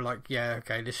War, and they're like, yeah,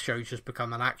 okay, this show's just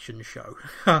become an action show.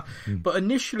 But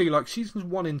initially, like seasons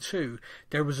 1 and 2,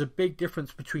 there was a big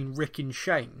difference between Rick and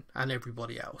Shane and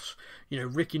everybody else.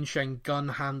 Rick and Shane gun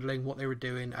handling, what they were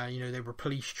doing, they were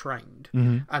police trained,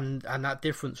 and that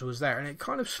difference was there, and it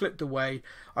kind of slipped away.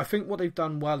 I think what they've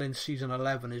done well in season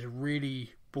 11 is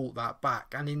really brought that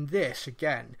back, and in this,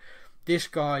 again, this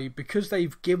guy, because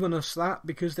they've given us that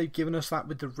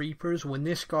with the Reapers, when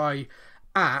this guy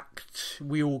acts,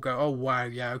 we all go, oh wow,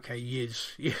 yeah, okay, he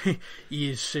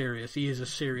is serious. He is a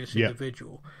serious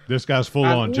individual. This guy's full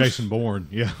on also, Jason Bourne,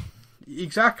 yeah.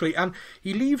 Exactly, and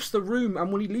he leaves the room,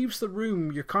 and when he leaves the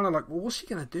room, you're kind of like, well, what's he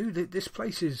going to do? This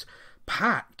place is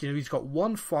packed. He's got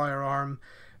one firearm.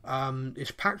 It's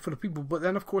packed full of people, but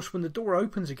then, of course, when the door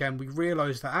opens again, we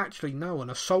realise that actually, no, an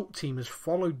assault team has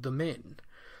followed them in.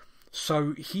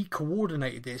 So he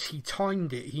coordinated this, he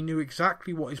timed it, he knew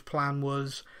exactly what his plan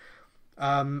was,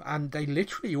 and they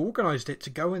literally organised it to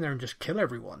go in there and just kill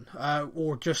everyone,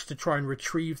 or just to try and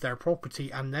retrieve their property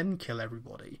and then kill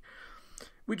everybody.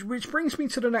 Which brings me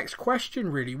to the next question,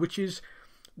 really, which is,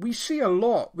 we see a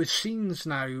lot with scenes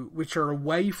now which are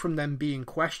away from them being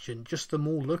questioned, just them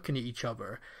all looking at each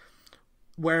other,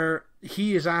 where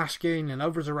he is asking and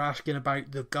others are asking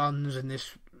about the guns and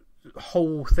this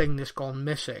whole thing that's gone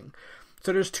missing.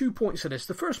 So there's 2 points to this.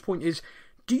 The first point is,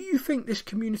 do you think this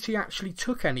community actually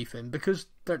took anything? Because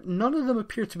none of them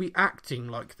appear to be acting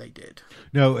like they did.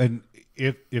 No, and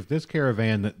if this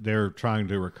caravan that they're trying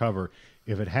to recover,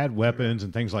 if it had weapons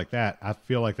and things like that, I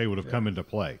feel like they would have come into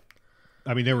play.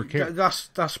 I mean, they were carrying...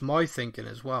 That's my thinking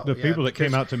as well. The people that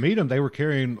came out to meet them, they were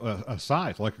carrying a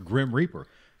scythe, like a Grim Reaper.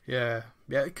 Yeah,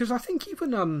 because I think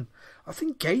even I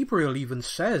think Gabriel even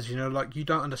says, like, you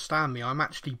don't understand me. I'm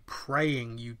actually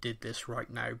praying you did this right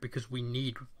now because we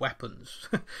need weapons.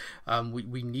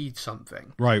 We need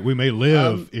something. Right. We may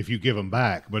live if you give them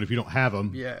back, but if you don't have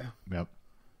them, yep.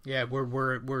 Yeah,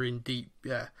 we're in deep.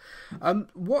 Yeah.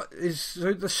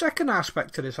 So the second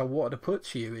aspect to this I wanted to put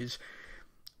to you is,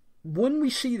 when we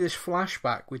see this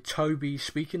flashback with Toby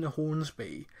speaking to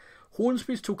Hornsby's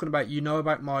talking about,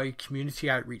 about my community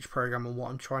outreach program and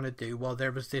what I'm trying to do. Well,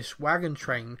 there was this wagon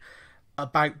train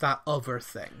about that other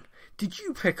thing. Did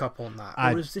you pick up on that?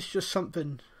 Or is this just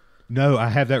something... No, I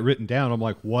have that written down. I'm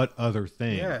like, what other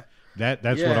thing? Yeah.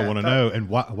 That's what I want to know. And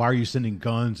why are you sending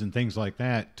guns and things like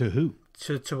that? To who?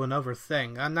 To another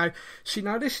thing. And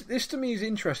now this to me is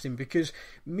interesting, because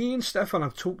me and Stephan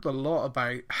have talked a lot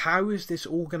about how is this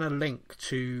all going to link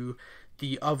to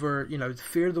the other, the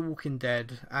Fear of the Walking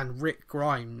Dead, and Rick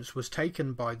Grimes was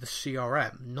taken by the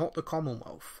CRM, not the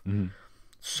Commonwealth. Mm-hmm.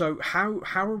 So how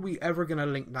are we ever going to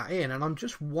link that in? And I'm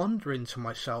just wondering to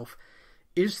myself,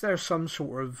 is there some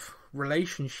sort of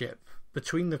relationship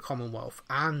between the Commonwealth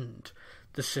and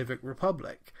the Civic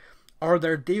Republic? Are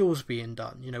there deals being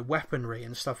done, weaponry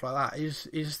and stuff like that?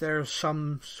 Is there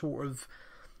some sort of...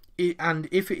 And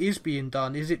if it is being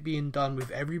done, is it being done with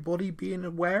everybody being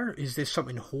aware? Is this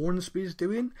something Hornsby is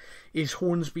doing? Is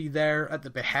Hornsby there at the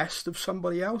behest of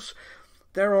somebody else?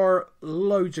 There are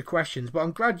loads of questions, but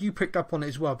I'm glad you picked up on it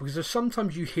as well, because there's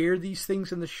sometimes you hear these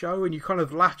things in the show and you kind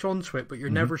of latch onto it, but you're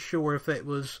never sure if it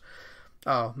was...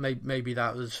 Oh, maybe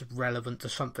that was relevant to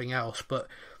something else, but...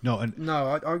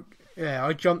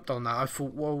 I jumped on that. I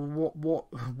thought, well,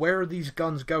 where are these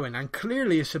guns going? And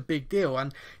clearly it's a big deal,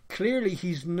 and clearly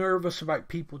he's nervous about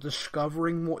people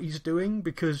discovering what he's doing,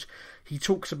 because he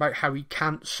talks about how he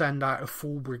can't send out a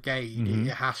full brigade. Mm-hmm.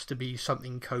 It has to be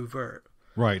something covert.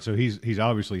 Right, so he's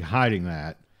obviously hiding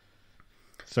that.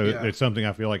 So it's something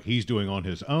I feel like he's doing on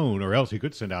his own, or else he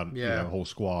could send out a whole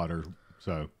squad or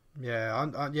so. Yeah,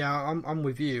 I'm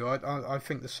with you. I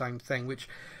think the same thing, which,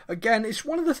 again, it's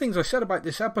one of the things I said about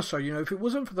this episode. If it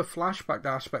wasn't for the flashback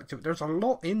aspect of it, there's a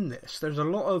lot in this. There's a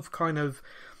lot of kind of...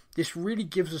 This really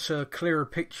gives us a clearer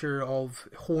picture of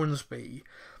Hornsby,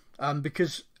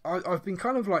 because I've been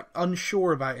kind of like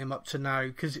unsure about him up to now,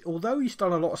 because although he's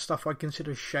done a lot of stuff I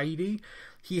consider shady,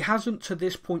 he hasn't, to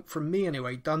this point, from me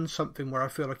anyway, done something where I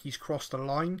feel like he's crossed a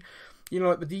line.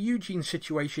 Like with the Eugene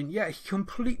situation, he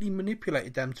completely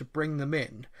manipulated them to bring them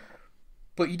in,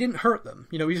 but he didn't hurt them.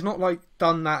 He's not like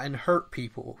done that and hurt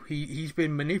people. He's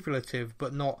been manipulative,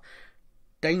 but not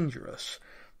dangerous.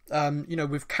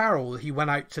 with Carol, he went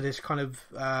out to this kind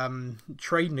of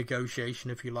trade negotiation,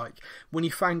 if you like. When he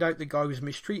found out the guy was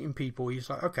mistreating people, he's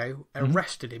like, okay,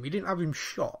 arrested him. He didn't have him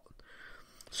shot.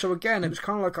 So again, it was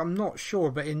kind of like, I'm not sure.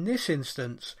 But in this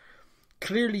instance,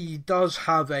 clearly he does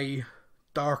have a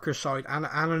darker side and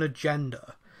an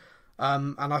agenda.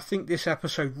 And I think this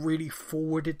episode really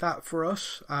forwarded that for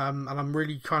us. And I'm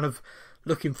really kind of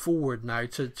looking forward now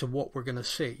to what we're going to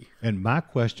see. And my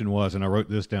question was, and I wrote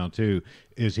this down too,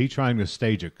 is he trying to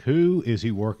stage a coup? Is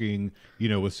he working,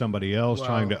 with somebody else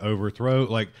trying to overthrow?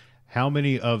 Like, how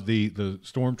many of the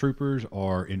stormtroopers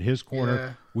are in his corner?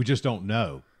 Yeah. We just don't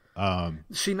know.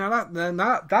 See, now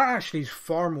that actually is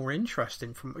far more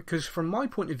interesting because from my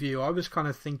point of view, I was kind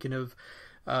of thinking of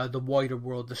the wider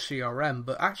world, the CRM,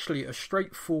 but actually a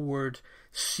straightforward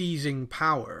seizing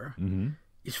power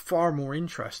is far more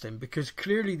interesting because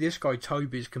clearly this guy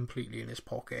Toby is completely in his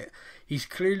pocket. He's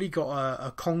clearly got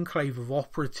a conclave of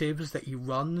operatives that he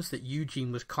runs that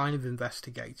Eugene was kind of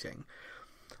investigating.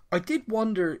 I did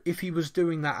wonder if he was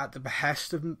doing that at the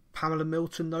behest of Pamela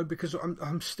Milton, though, because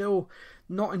I'm still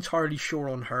not entirely sure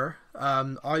on her.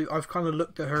 I've kind of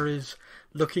looked at her as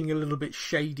looking a little bit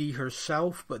shady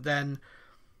herself, but then,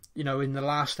 in the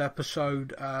last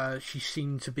episode, she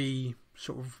seemed to be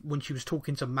sort of, when she was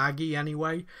talking to Maggie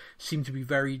anyway, seemed to be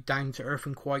very down to earth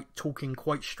and talking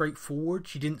quite straightforward.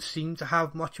 She didn't seem to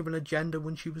have much of an agenda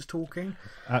when she was talking.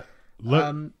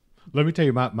 Let me tell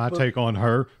you my take on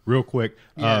her real quick.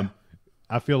 Yeah.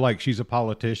 I feel like she's a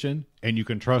politician, and you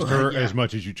can trust her as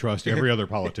much as you trust every other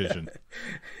politician.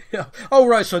 Yeah. Oh,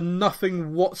 right. So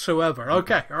nothing whatsoever.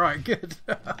 Okay. All right. Good.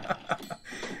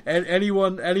 And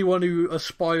anyone who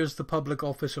aspires to public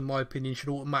office, in my opinion, should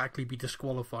automatically be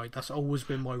disqualified. That's always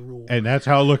been my rule. And that's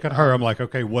how I look at her. I'm like,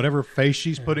 okay, whatever face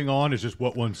she's putting on is just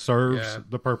what one serves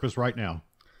the purpose right now.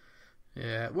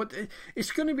 Yeah,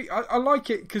 it's going to be. I like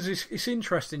it because it's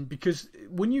interesting because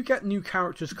when you get new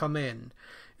characters come in,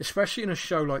 especially in a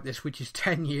show like this, which is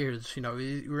 10 years,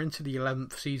 we're into the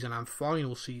 11th season and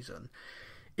final season,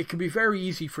 it can be very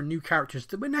easy for new characters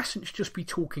to, in essence, just be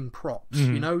talking props,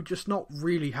 just not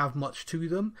really have much to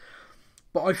them.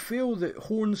 But I feel that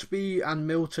Hornsby and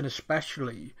Milton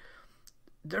especially,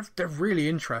 they're really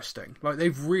interesting. Like,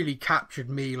 they've really captured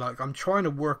me. Like, I'm trying to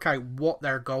work out what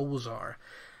their goals are.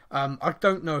 I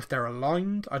don't know if they're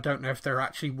aligned. I don't know if they're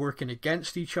actually working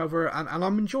against each other. And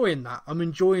I'm enjoying that. I'm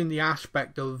enjoying the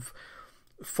aspect of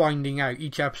finding out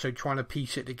each episode, trying to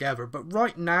piece it together. But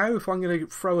right now, if I'm going to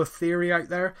throw a theory out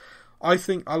there, I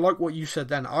think, I like what you said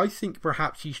then. I think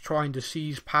perhaps he's trying to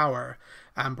seize power.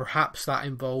 And perhaps that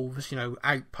involves,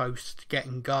 outposts,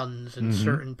 getting guns and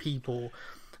certain people.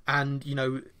 And,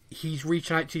 he's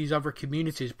reaching out to these other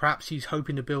communities. Perhaps he's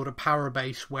hoping to build a power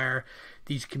base where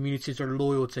these communities are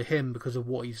loyal to him because of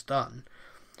what he's done.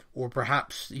 Or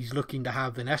perhaps he's looking to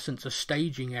have, in essence, a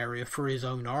staging area for his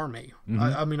own army.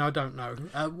 I mean, I don't know.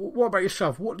 What about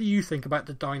yourself? What do you think about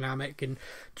the dynamic? And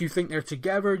do you think they're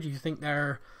together? Do you think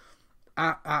they're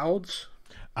at odds?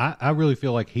 I really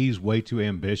feel like he's way too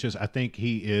ambitious. I think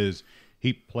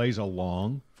he plays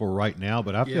along for right now,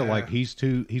 but I feel like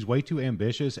he's way too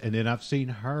ambitious. And then I've seen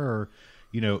her,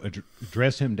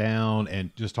 dress him down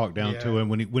and just talk down to him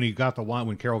when he got the wine,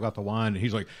 when Carol got the wine, and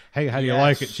he's like, "Hey, how do you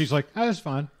like it?" She's like, "Oh, that's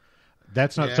fine."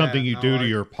 That's not something you do to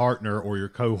your partner or your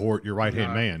cohort, your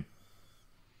right-hand man.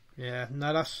 Yeah,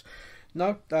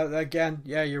 again,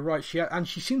 you're right.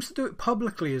 She seems to do it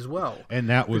publicly as well. And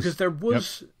that was because there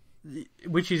was,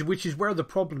 which is where the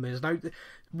problem is now.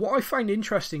 What I find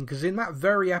interesting, because in that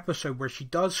very episode where she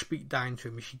does speak down to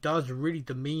him, she does really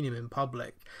demean him in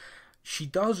public, she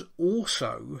does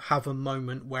also have a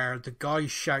moment where the guy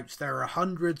shouts, "There are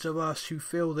hundreds of us who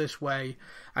feel this way,"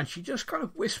 and she just kind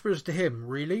of whispers to him,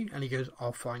 "Really?" And he goes,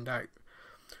 "I'll find out,"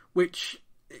 which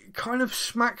kind of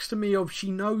smacks to me of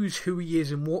she knows who he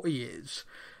is and what he is,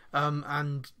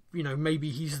 and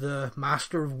maybe he's the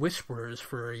master of whisperers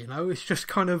for her. It's just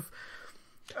kind of,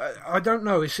 I don't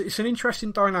know. It's an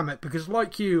interesting dynamic because,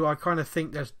 like you, I kind of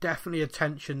think there's definitely a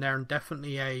tension there and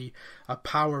definitely a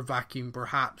power vacuum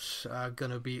perhaps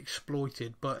going to be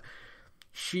exploited. But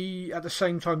she, at the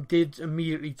same time, did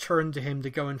immediately turn to him to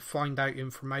go and find out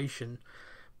information.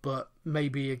 But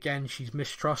maybe, again, she's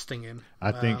mistrusting him.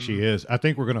 I think she is. I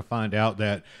think we're going to find out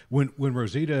that when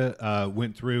Rosita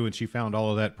went through and she found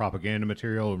all of that propaganda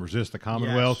material and resist the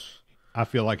Commonwealth, I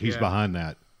feel like he's behind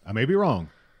that. I may be wrong.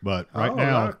 But right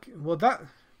now,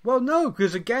 no,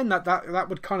 because again, that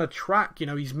would kind of track.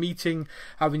 He's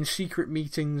having secret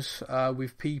meetings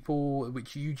with people.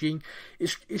 Which Eugene,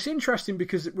 it's interesting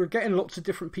because we're getting lots of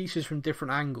different pieces from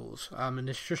different angles, and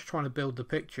it's just trying to build the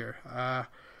picture.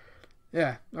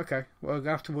 Yeah, okay. Well,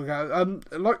 we'll have to work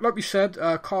out. Like we said,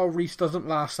 Carl Reese doesn't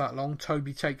last that long.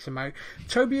 Toby takes him out.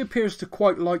 Toby appears to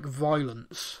quite like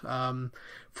violence.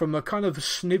 From a kind of a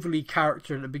snivelly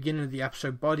character at the beginning of the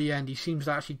episode, by the end, he seems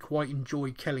to actually quite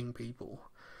enjoy killing people.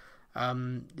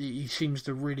 He seems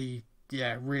to really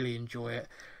enjoy it.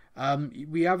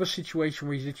 We have a situation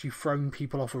where he's literally throwing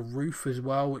people off a roof as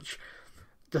well, which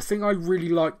the thing I really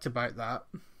liked about that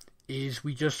is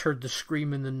we just heard the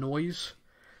scream and the noise.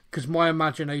 Because my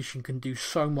imagination can do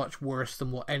so much worse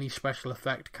than what any special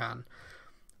effect can.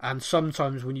 And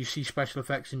sometimes when you see special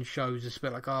effects in shows, it's a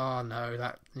bit like, oh no,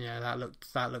 that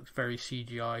looks very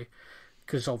CGI.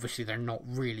 Because obviously they're not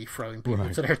really throwing people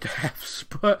to their deaths.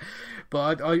 But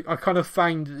I kind of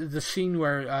find the scene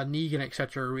where Negan,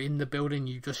 etc. are in the building,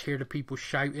 you just hear the people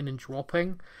shouting and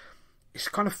dropping. It's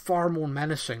kind of far more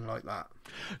menacing like that.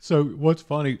 So what's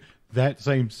funny... That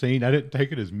same scene, I didn't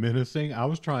take it as menacing. I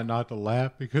was trying not to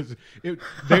laugh because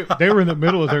they were in the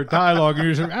middle of their dialogue and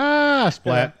you're just like,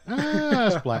 splat,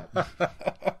 splat.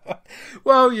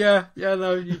 Well, yeah,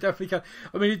 no, you definitely can.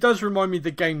 I mean, it does remind me of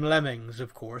the game Lemmings,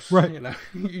 of course. Right. You know,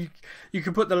 you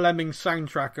can put the Lemmings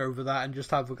soundtrack over that and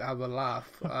just have a laugh.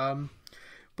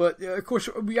 But, of course,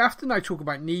 we have to now talk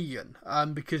about Negan,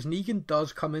 because Negan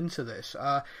does come into this.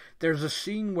 There's a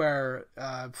scene where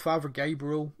Father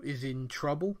Gabriel is in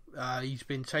trouble. He's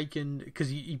been taken, because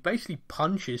he basically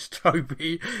punches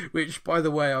Toby, which, by the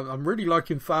way, I'm really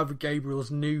liking Father Gabriel's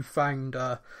newfound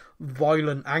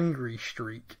violent, angry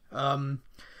streak.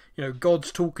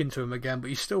 God's talking to him again, but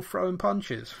he's still throwing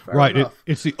punches. Fair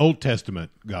It's the Old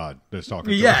Testament God that's talking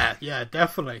to him. Yeah,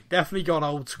 definitely gone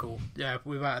old school. Yeah,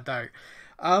 without a doubt.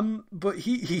 But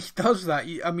he does that.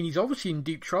 He's obviously in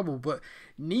deep trouble, but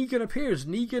Negan appears.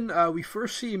 Negan, we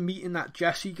first see him meeting that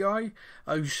Jesse guy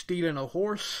who's stealing a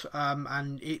horse,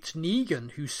 and it's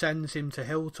Negan who sends him to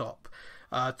Hilltop.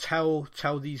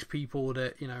 Tell these people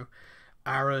that,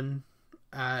 Aaron,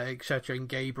 etc. and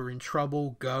Gabe are in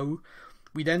trouble, go.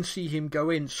 We then see him go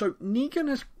in. So Negan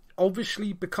has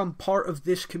obviously become part of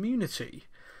this community.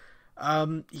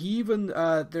 He even,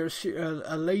 there's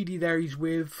a lady there he's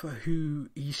with who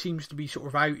he seems to be sort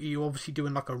of out, obviously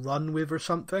doing like a run with or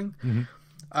something.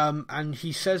 Mm-hmm. And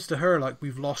he says to her, like,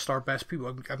 we've lost our best people.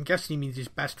 I'm guessing he means his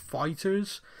best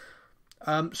fighters.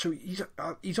 So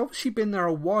he's obviously been there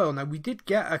a while now. We did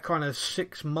get a kind of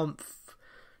 6-month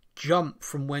jump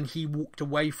from when he walked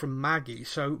away from Maggie.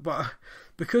 So, but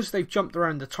because they've jumped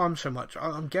around the time so much,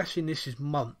 I'm guessing this is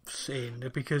months in,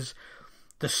 because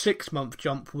the 6-month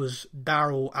jump was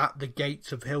Daryl at the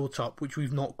gates of Hilltop, which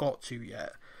we've not got to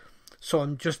yet. So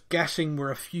I'm just guessing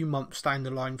we're a few months down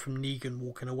the line from Negan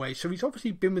walking away. So he's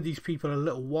obviously been with these people a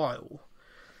little while.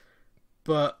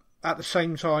 But at the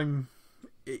same time,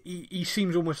 he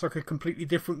seems almost like a completely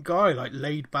different guy, like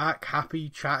laid back, happy,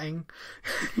 chatting.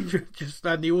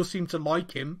 And they all seem to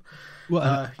like him.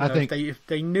 Well, I think if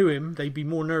they knew him, they'd be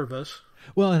more nervous.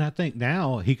 Well, and I think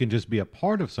now he can just be a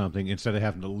part of something instead of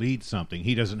having to lead something.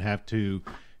 He doesn't have to,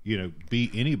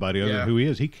 be anybody other than who he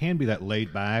is. He can be that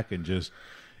laid back and just,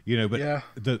 but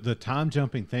the time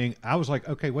jumping thing, I was like,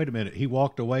 okay, wait a minute. He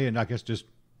walked away and I guess just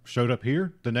showed up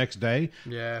here the next day.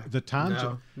 Yeah. The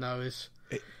time.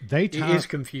 It is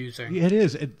confusing. It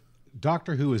is.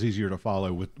 Doctor Who is easier to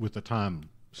follow with the time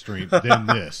stream than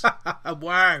this.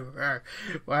 Wow.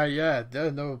 Yeah.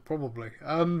 No, probably.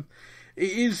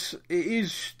 It is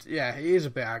a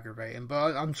bit aggravating,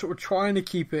 but I'm sort of trying to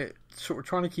keep it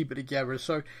together.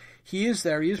 So he is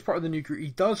there. He is part of the new group.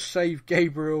 He does save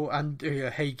Gabriel and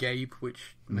Hey Gabe,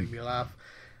 which made me laugh.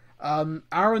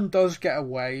 Aaron does get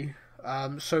away.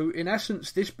 So in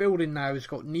essence, this building now has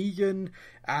got Negan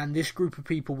and this group of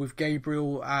people with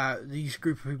Gabriel. These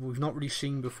group of people we've not really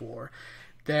seen before.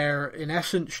 They're, in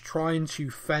essence, trying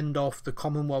to fend off the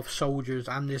Commonwealth soldiers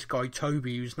and this guy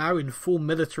Toby, who's now in full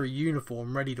military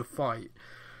uniform, ready to fight.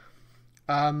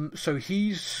 So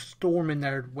he's storming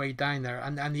their way down there.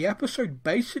 And the episode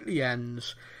basically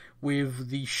ends with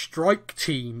the strike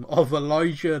team of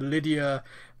Elijah, Lydia,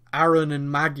 Aaron,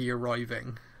 and Maggie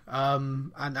arriving.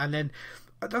 And then,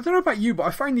 I don't know about you, but I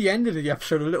find the end of the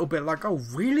episode a little bit like, oh,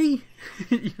 really?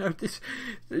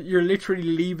 You're literally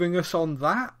leaving us on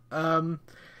that?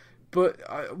 But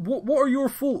what are your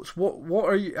thoughts? What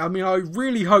are you? I mean, I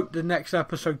really hope the next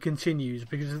episode continues,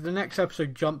 because if the next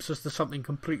episode jumps us to something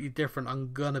completely different,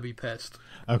 I'm gonna be pissed.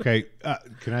 Okay,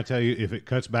 can I tell you, if it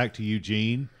cuts back to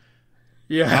Eugene,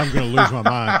 yeah, I'm gonna lose my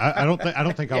mind. I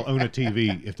don't think I'll own a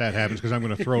TV if that happens, because I'm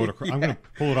gonna throw it. I'm gonna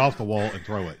pull it off the wall and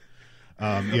throw it.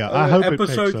 I hope it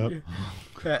picks up.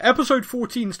 Episode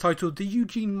 14 is titled The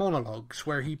Eugene Monologues,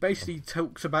 where he basically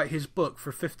talks about his book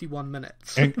for 51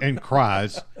 minutes. And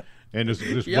cries. and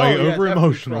it's way over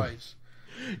emotional.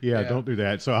 Yeah, don't do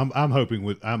that. So I'm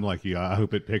hoping I'm like you. I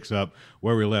hope it picks up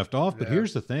where we left off. But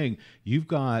here's the thing: you've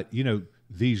got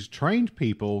these trained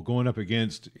people going up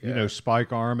against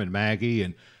Spike Arm and Maggie,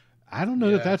 and I don't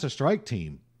know that that's a strike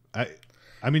team.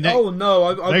 I mean, I was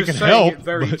saying help, it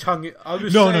very tongue. I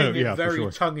was saying it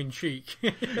very tongue in cheek.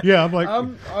 Yeah, I'm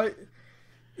like,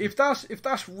 if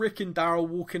that's Rick and Daryl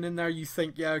walking in there, you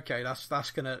think, yeah, okay, that's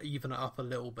gonna even it up a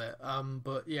little bit.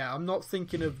 But yeah, I'm not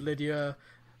thinking of Lydia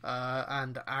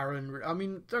and Aaron. I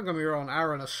mean, don't get me wrong,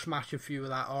 Aaron has smashed a few of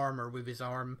that armor with his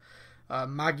arm.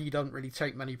 Maggie doesn't really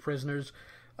take many prisoners.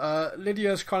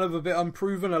 Lydia's kind of a bit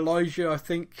unproven. Elijah, I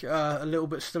think, a little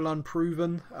bit still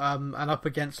unproven, and up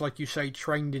against, like you say,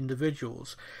 trained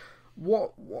individuals.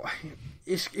 What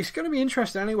it's going to be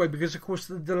interesting anyway, because of course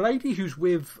the lady who's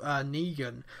with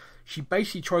Negan, she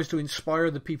basically tries to inspire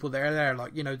the people there.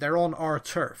 Like, they're on our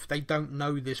turf. They don't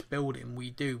know this building. We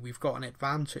do. We've got an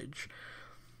advantage.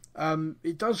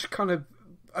 It does kind of,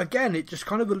 again, it just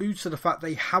kind of alludes to the fact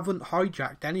they haven't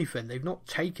hijacked anything. They've not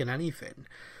taken anything.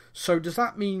 So does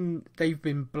that mean they've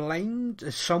been blamed?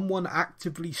 Has someone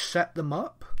actively set them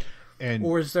up?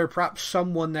 Or is there perhaps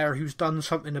someone there who's done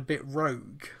something a bit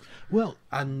rogue? Well,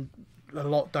 and a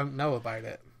lot don't know about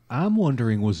it. I'm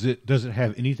wondering, does it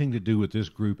have anything to do with this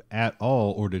group at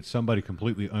all, or did somebody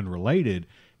completely unrelated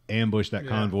ambush that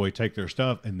convoy, take their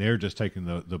stuff, and they're just taking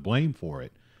the blame for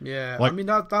it? Yeah, I mean,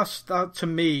 that to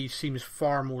me seems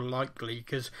far more likely,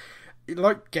 because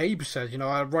like Gabe says,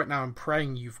 right now I'm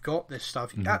praying you've got this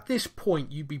stuff. Mm-hmm. At this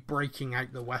point, you'd be breaking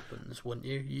out the weapons, wouldn't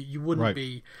you? You wouldn't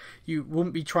be. You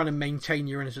wouldn't be trying to maintain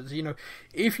your innocence.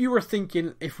 If you were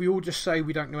thinking, if we all just say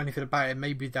we don't know anything about it,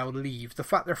 maybe they'll leave. The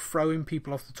fact they're throwing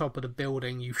people off the top of the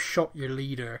building, you've shot your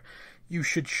leader. You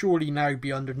should surely now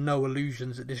be under no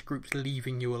illusions that this group's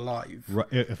leaving you alive. Right.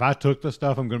 If I took the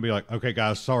stuff, I'm going to be like, okay,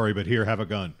 guys, sorry, but here, have a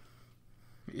gun.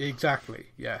 Exactly.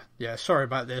 Yeah. Sorry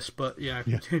about this, but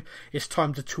it's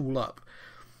time to tool up.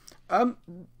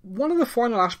 One of the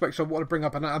final aspects I want to bring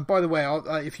up, and by the way,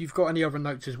 if you've got any other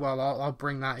notes as well, I'll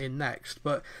bring that in next.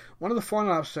 But one of the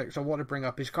final aspects I want to bring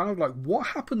up is kind of like what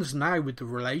happens now with the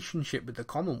relationship with the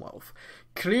Commonwealth.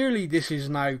 Clearly, this is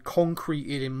now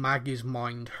concreted in Maggie's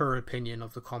mind, her opinion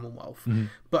of the Commonwealth. Mm-hmm.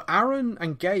 But Aaron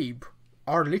and Gabe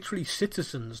are literally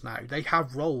citizens now. They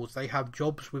have roles. They have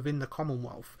jobs within the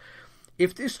Commonwealth.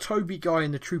 If this Toby guy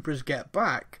and the troopers get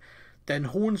back, then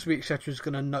Hornsby, etc., is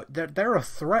going to know they're a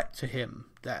threat to him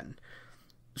then.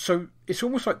 So it's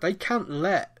almost like they can't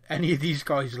let any of these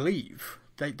guys leave.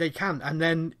 They can't. And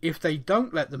then if they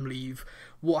don't let them leave,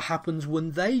 what happens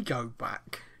when they go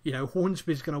back?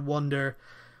 Hornsby's going to wonder,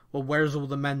 well, where's all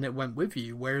the men that went with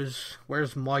you?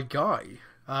 Where's my guy?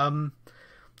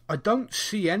 I don't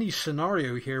see any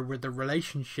scenario here where the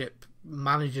relationship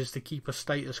manages to keep a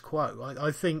status quo.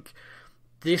 I think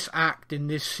this act in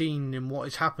this scene and what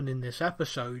has happened in this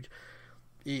episode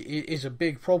is a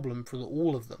big problem for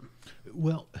all of them.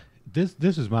 Well, this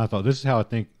is my thought. This is how I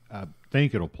think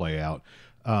it'll play out.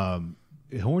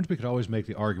 Hornsby could always make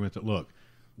the argument that, look,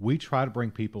 we try to bring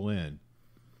people in.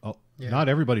 Not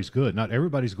everybody's good. Not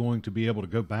everybody's going to be able to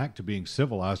go back to being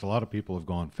civilized. A lot of people have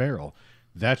gone feral.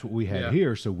 That's what we had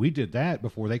here. So we did that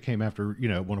before they came after,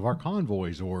 one of our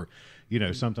convoys or,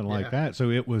 something like that.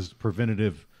 So it was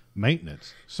preventative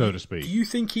maintenance, so to speak. Do you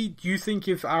think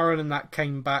if Aaron and that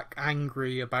came back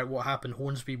angry about what happened,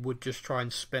 Hornsby would just try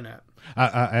and spin it?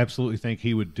 I absolutely think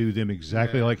he would do them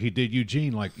exactly like he did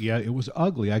Eugene. Like, it was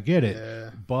ugly. I get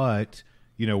it. But,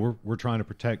 we're trying to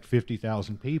protect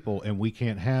 50,000 people and we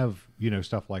can't have,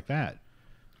 stuff like that.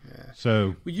 Yeah.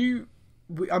 So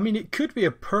it could be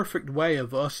a perfect way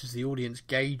of us as the audience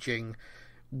gauging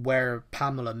where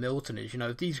Pamela Milton is.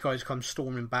 If these guys come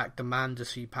storming back, demand to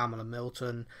see Pamela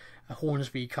Milton,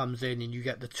 Hornsby comes in and you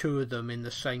get the two of them in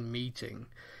the same meeting,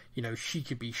 she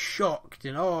could be shocked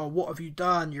and, oh, what have you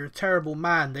done? You're a terrible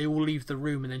man. They all leave the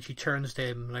room and then she turns to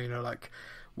him, like,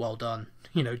 well done.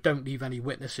 Don't leave any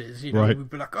witnesses. Right. We'd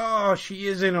be like, oh, she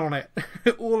is in on it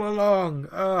all along.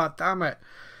 Oh, damn it.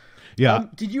 Yeah.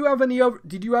 Did you have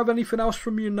anything else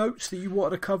from your notes that you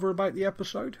wanted to cover about the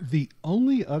episode? The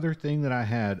only other thing that I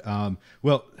had,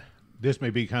 this may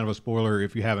be kind of a spoiler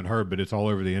if you haven't heard, but it's all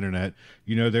over the internet.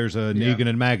 There's a Negan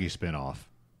and Maggie spinoff.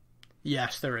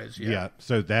 Yes, there is. Yeah.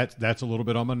 So that's a little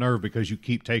bit on my nerve because you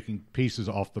keep taking pieces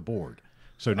off the board.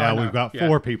 So now we've got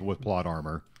 4 people with plot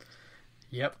armor.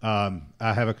 Yep. I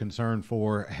have a concern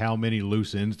for how many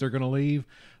loose ends they're going to leave.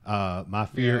 My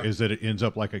fear is that it ends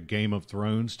up like a Game of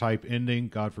Thrones type ending,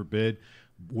 God forbid,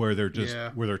 where they're just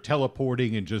where they're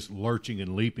teleporting and just lurching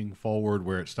and leaping forward,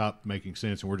 where it stopped making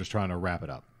sense, and we're just trying to wrap it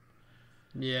up.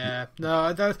 Yeah,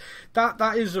 no,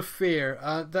 that is a fear.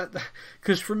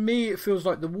 Because for me, it feels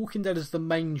like The Walking Dead as the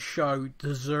main show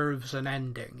deserves an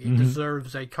ending. It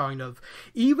deserves a kind of,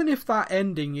 even if that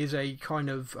ending is a kind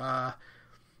of, I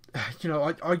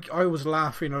always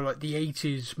laugh, like the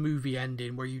 80s movie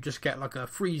ending where you just get like a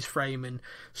freeze frame and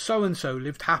so-and-so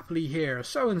lived happily here,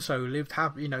 so-and-so lived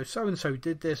happy, so-and-so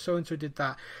did this, so-and-so did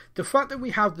that. The fact that we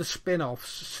have the spin-offs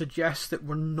suggests that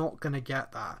we're not going to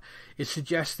get that. It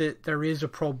suggests that there is a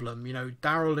problem.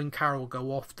 Daryl and Carol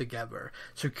go off together,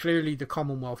 so clearly the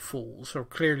Commonwealth falls, or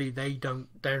clearly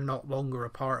they're not longer a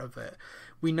part of it.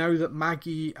 We know that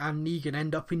Maggie and Negan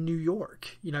end up in New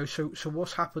York, so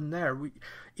what's happened there?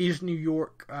 Is New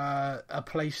York a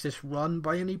place that's run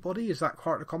by anybody? Is that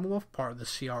part of the Commonwealth, part of the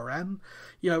CRM?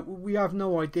 We have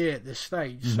no idea at this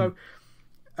stage. So,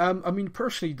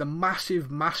 personally, the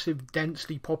massive,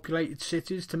 densely populated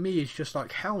cities, to me, is just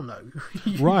like, hell no.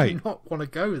 You do not want to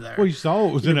go there. Well, you saw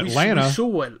it was in Atlanta. We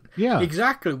saw it. Yeah.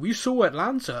 Exactly. We saw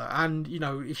Atlanta, and,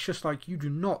 it's just like, you do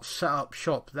not set up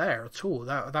shop there at all.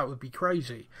 That would be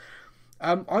crazy.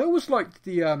 I always liked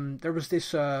there was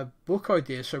this book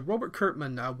idea. So Robert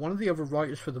Kirkman, one of the other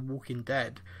writers for The Walking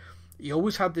Dead, he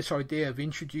always had this idea of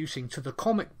introducing to the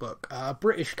comic book a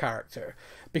British character,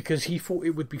 because he thought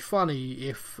it would be funny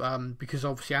if, because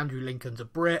obviously Andrew Lincoln's a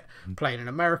Brit playing an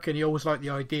American, he always liked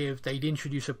the idea of they'd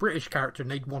introduce a British character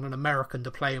and they'd want an American to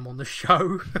play him on the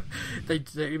show.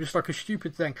 It was like a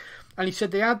stupid thing. And he said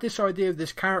they had this idea of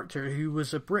this character who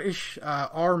was a British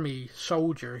army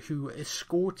soldier who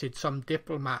escorted some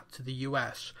diplomat to the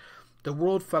US. The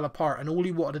world fell apart and all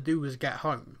he wanted to do was get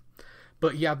home.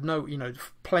 But he had no,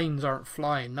 planes aren't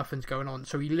flying, nothing's going on.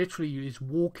 So he literally is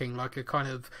walking like a kind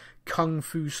of kung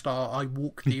fu star, I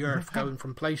walk the earth, going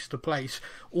from place to place,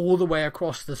 all the way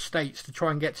across the states to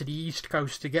try and get to the East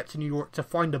Coast, to get to New York, to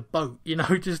find a boat.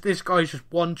 Just this guy's just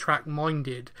one-track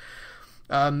minded.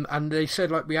 And they said,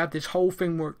 like, we had this whole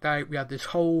thing worked out, we had this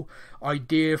whole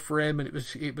idea for him, and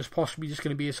it was possibly just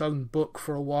going to be his own book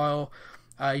for a while.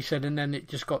 He said, and then it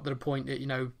just got to the point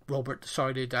that, Robert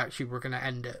decided actually we're going to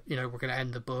end it. We're going to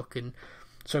end the book. And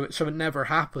so it never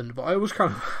happened. But I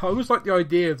always like the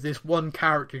idea of this one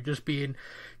character just being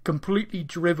completely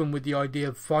driven with the idea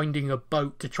of finding a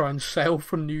boat to try and sail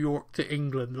from New York to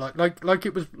England. Like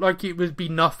it would be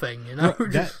nothing,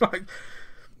 just like...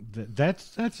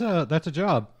 That's a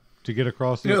job to get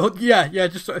across. Yeah.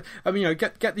 Just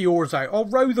get the oars out. I'll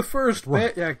row the first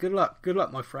bit. Yeah. Good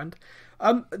luck, my friend.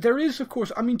 There is, of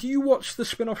course. Do you watch the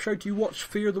spin-off show? Do you watch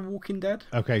Fear the Walking Dead?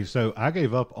 Okay, so I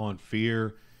gave up on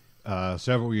Fear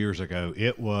several years ago.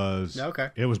 It was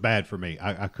bad for me.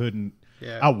 I couldn't.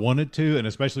 Yeah. I wanted to, and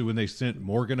especially when they sent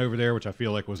Morgan over there, which I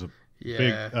feel like was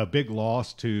a big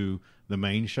loss to the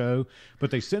main show. But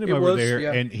they sent him over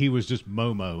there, and he was just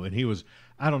Momo, and he was.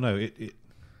 I don't know. It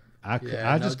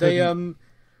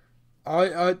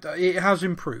has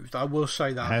improved. I will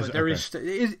say that, but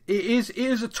it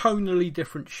is a tonally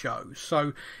different show.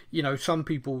 So some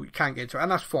people can't get to it,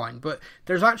 and that's fine. But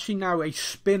there's actually now a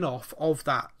spin-off of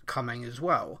that coming as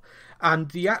well, and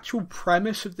the actual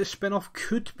premise of this spin-off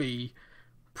could be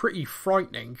pretty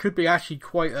frightening. Could be actually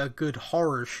quite a good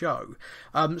horror show.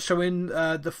 So in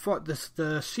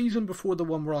the season before the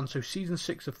one we're on, so season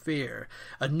 6 of Fear,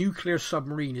 a nuclear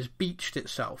submarine has beached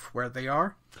itself where they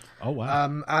are. Oh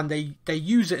wow! And they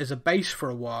use it as a base for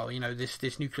a while.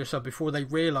 This nuclear sub, before they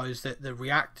realise that the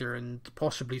reactor and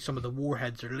possibly some of the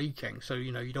warheads are leaking. So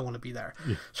you don't want to be there.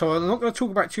 Yeah. So I'm not going to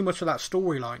talk about too much of that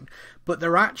storyline, but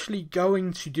they're actually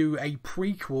going to do a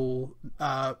prequel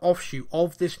offshoot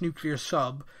of this nuclear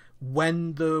sub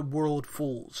when the world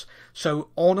falls. So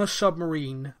on a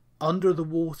submarine under the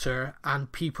water, and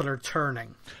people are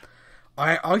turning.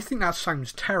 I think that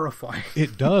sounds terrifying.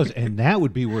 It does, and that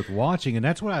would be worth watching, and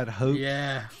that's what I'd hope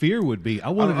Fear would be. I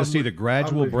wanted to see the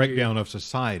gradual breakdown of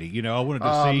society. I wanted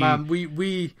to see... man,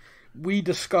 we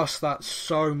discussed that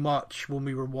so much when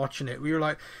we were watching it.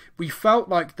 We felt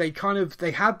like they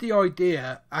had the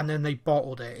idea, and then they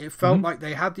bottled it. It felt like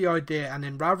they had the idea, and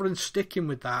then rather than sticking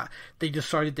with that, they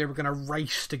decided they were going to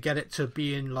race to get it to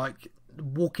being like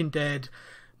Walking Dead...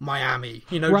 Miami,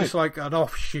 just like an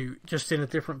offshoot, just in a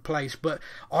different place. But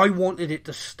I wanted it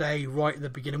to stay right at the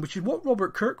beginning, which is what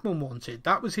Robert Kirkman wanted.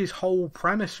 That was his whole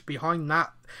premise behind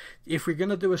that. If we're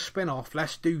going to do a spin-off,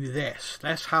 let's do this.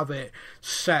 Let's have it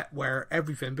set where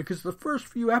everything... Because the first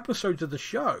few episodes of the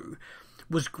show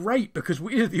was great because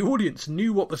we, the audience,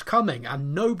 knew what was coming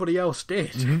and nobody else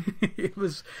did. It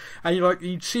was... And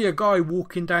you'd see a guy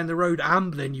walking down the road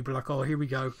ambling, you'd be like, oh, here we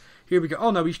go.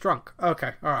 Oh no, he's drunk.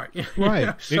 Okay, all right.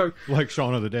 Right. Like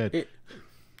Shaun of the Dead.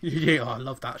 I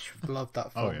love that. Love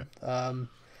that film. Oh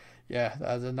yeah. Yeah,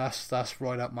 then that's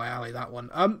right up my alley, that one.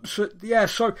 So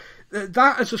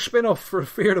that as a spin-off for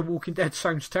Fear the Walking Dead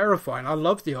sounds terrifying. I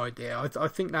love the idea. I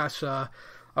think that's going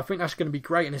to be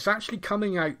great, and it's actually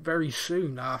coming out very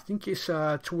soon. I think it's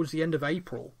towards the end of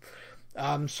April.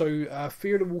 So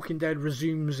Fear the Walking Dead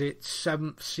resumes its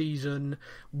 7th season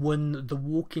when The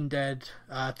Walking Dead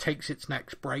takes its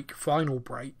next final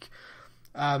break.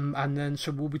 And then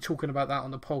so we'll be talking about that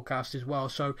on the podcast as well.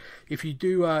 So if you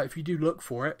do look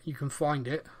for it, you can find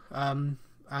it.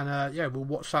 We'll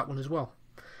watch that one as well.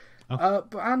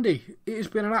 But Andy, it has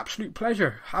been an absolute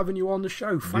pleasure having you on the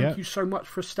show. Thank you so much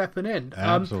for stepping in.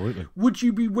 Absolutely. Would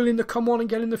you be willing to come on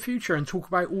again in the future and talk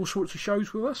about all sorts of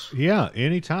shows with us? Yeah,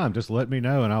 anytime. Just let me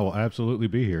know and I will absolutely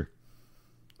be here.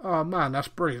 Oh man, that's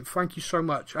brilliant. Thank you so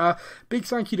much. Big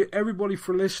thank you to everybody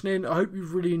for listening. I hope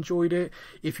you've really enjoyed it.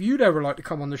 If you'd ever like to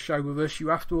come on the show with us, you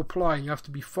have to apply and you have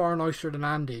to be far nicer than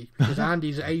Andy, because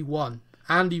Andy's A1.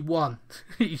 Andy won.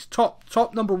 He's top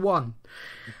number 1.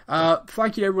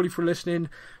 Thank you to everybody for listening.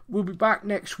 We'll be back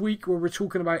next week where we're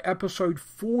talking about episode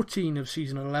 14 of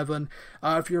season 11.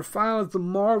 If you're a fan of the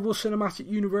Marvel Cinematic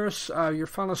Universe, you're a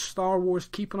fan of Star Wars,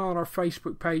 keep an eye on our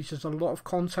Facebook page. There's a lot of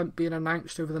content being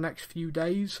announced over the next few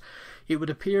days. It would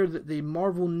appear that the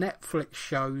Marvel Netflix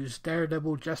shows,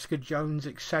 Daredevil, Jessica Jones,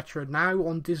 etc., now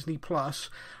on Disney Plus,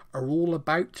 are all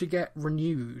about to get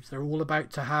renewed. They're all about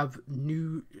to have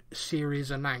new series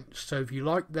announced. So if you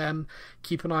like them,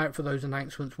 keep an eye out for those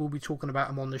announcements. We'll be talking about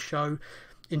them on the show.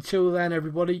 Until then,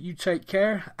 everybody, you take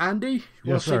care. Andy,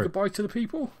 you want to say goodbye to the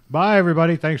people? Bye,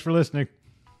 everybody. Thanks for listening.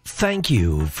 Thank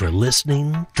you for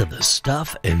listening to the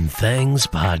Stuff and Things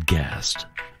podcast.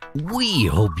 We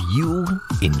hope you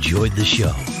enjoyed the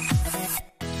show.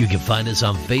 You can find us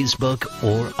on Facebook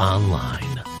or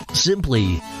online.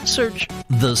 Simply search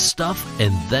the Stuff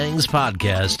and Things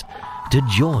podcast to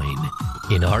join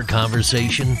in our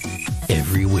conversation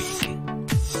every week.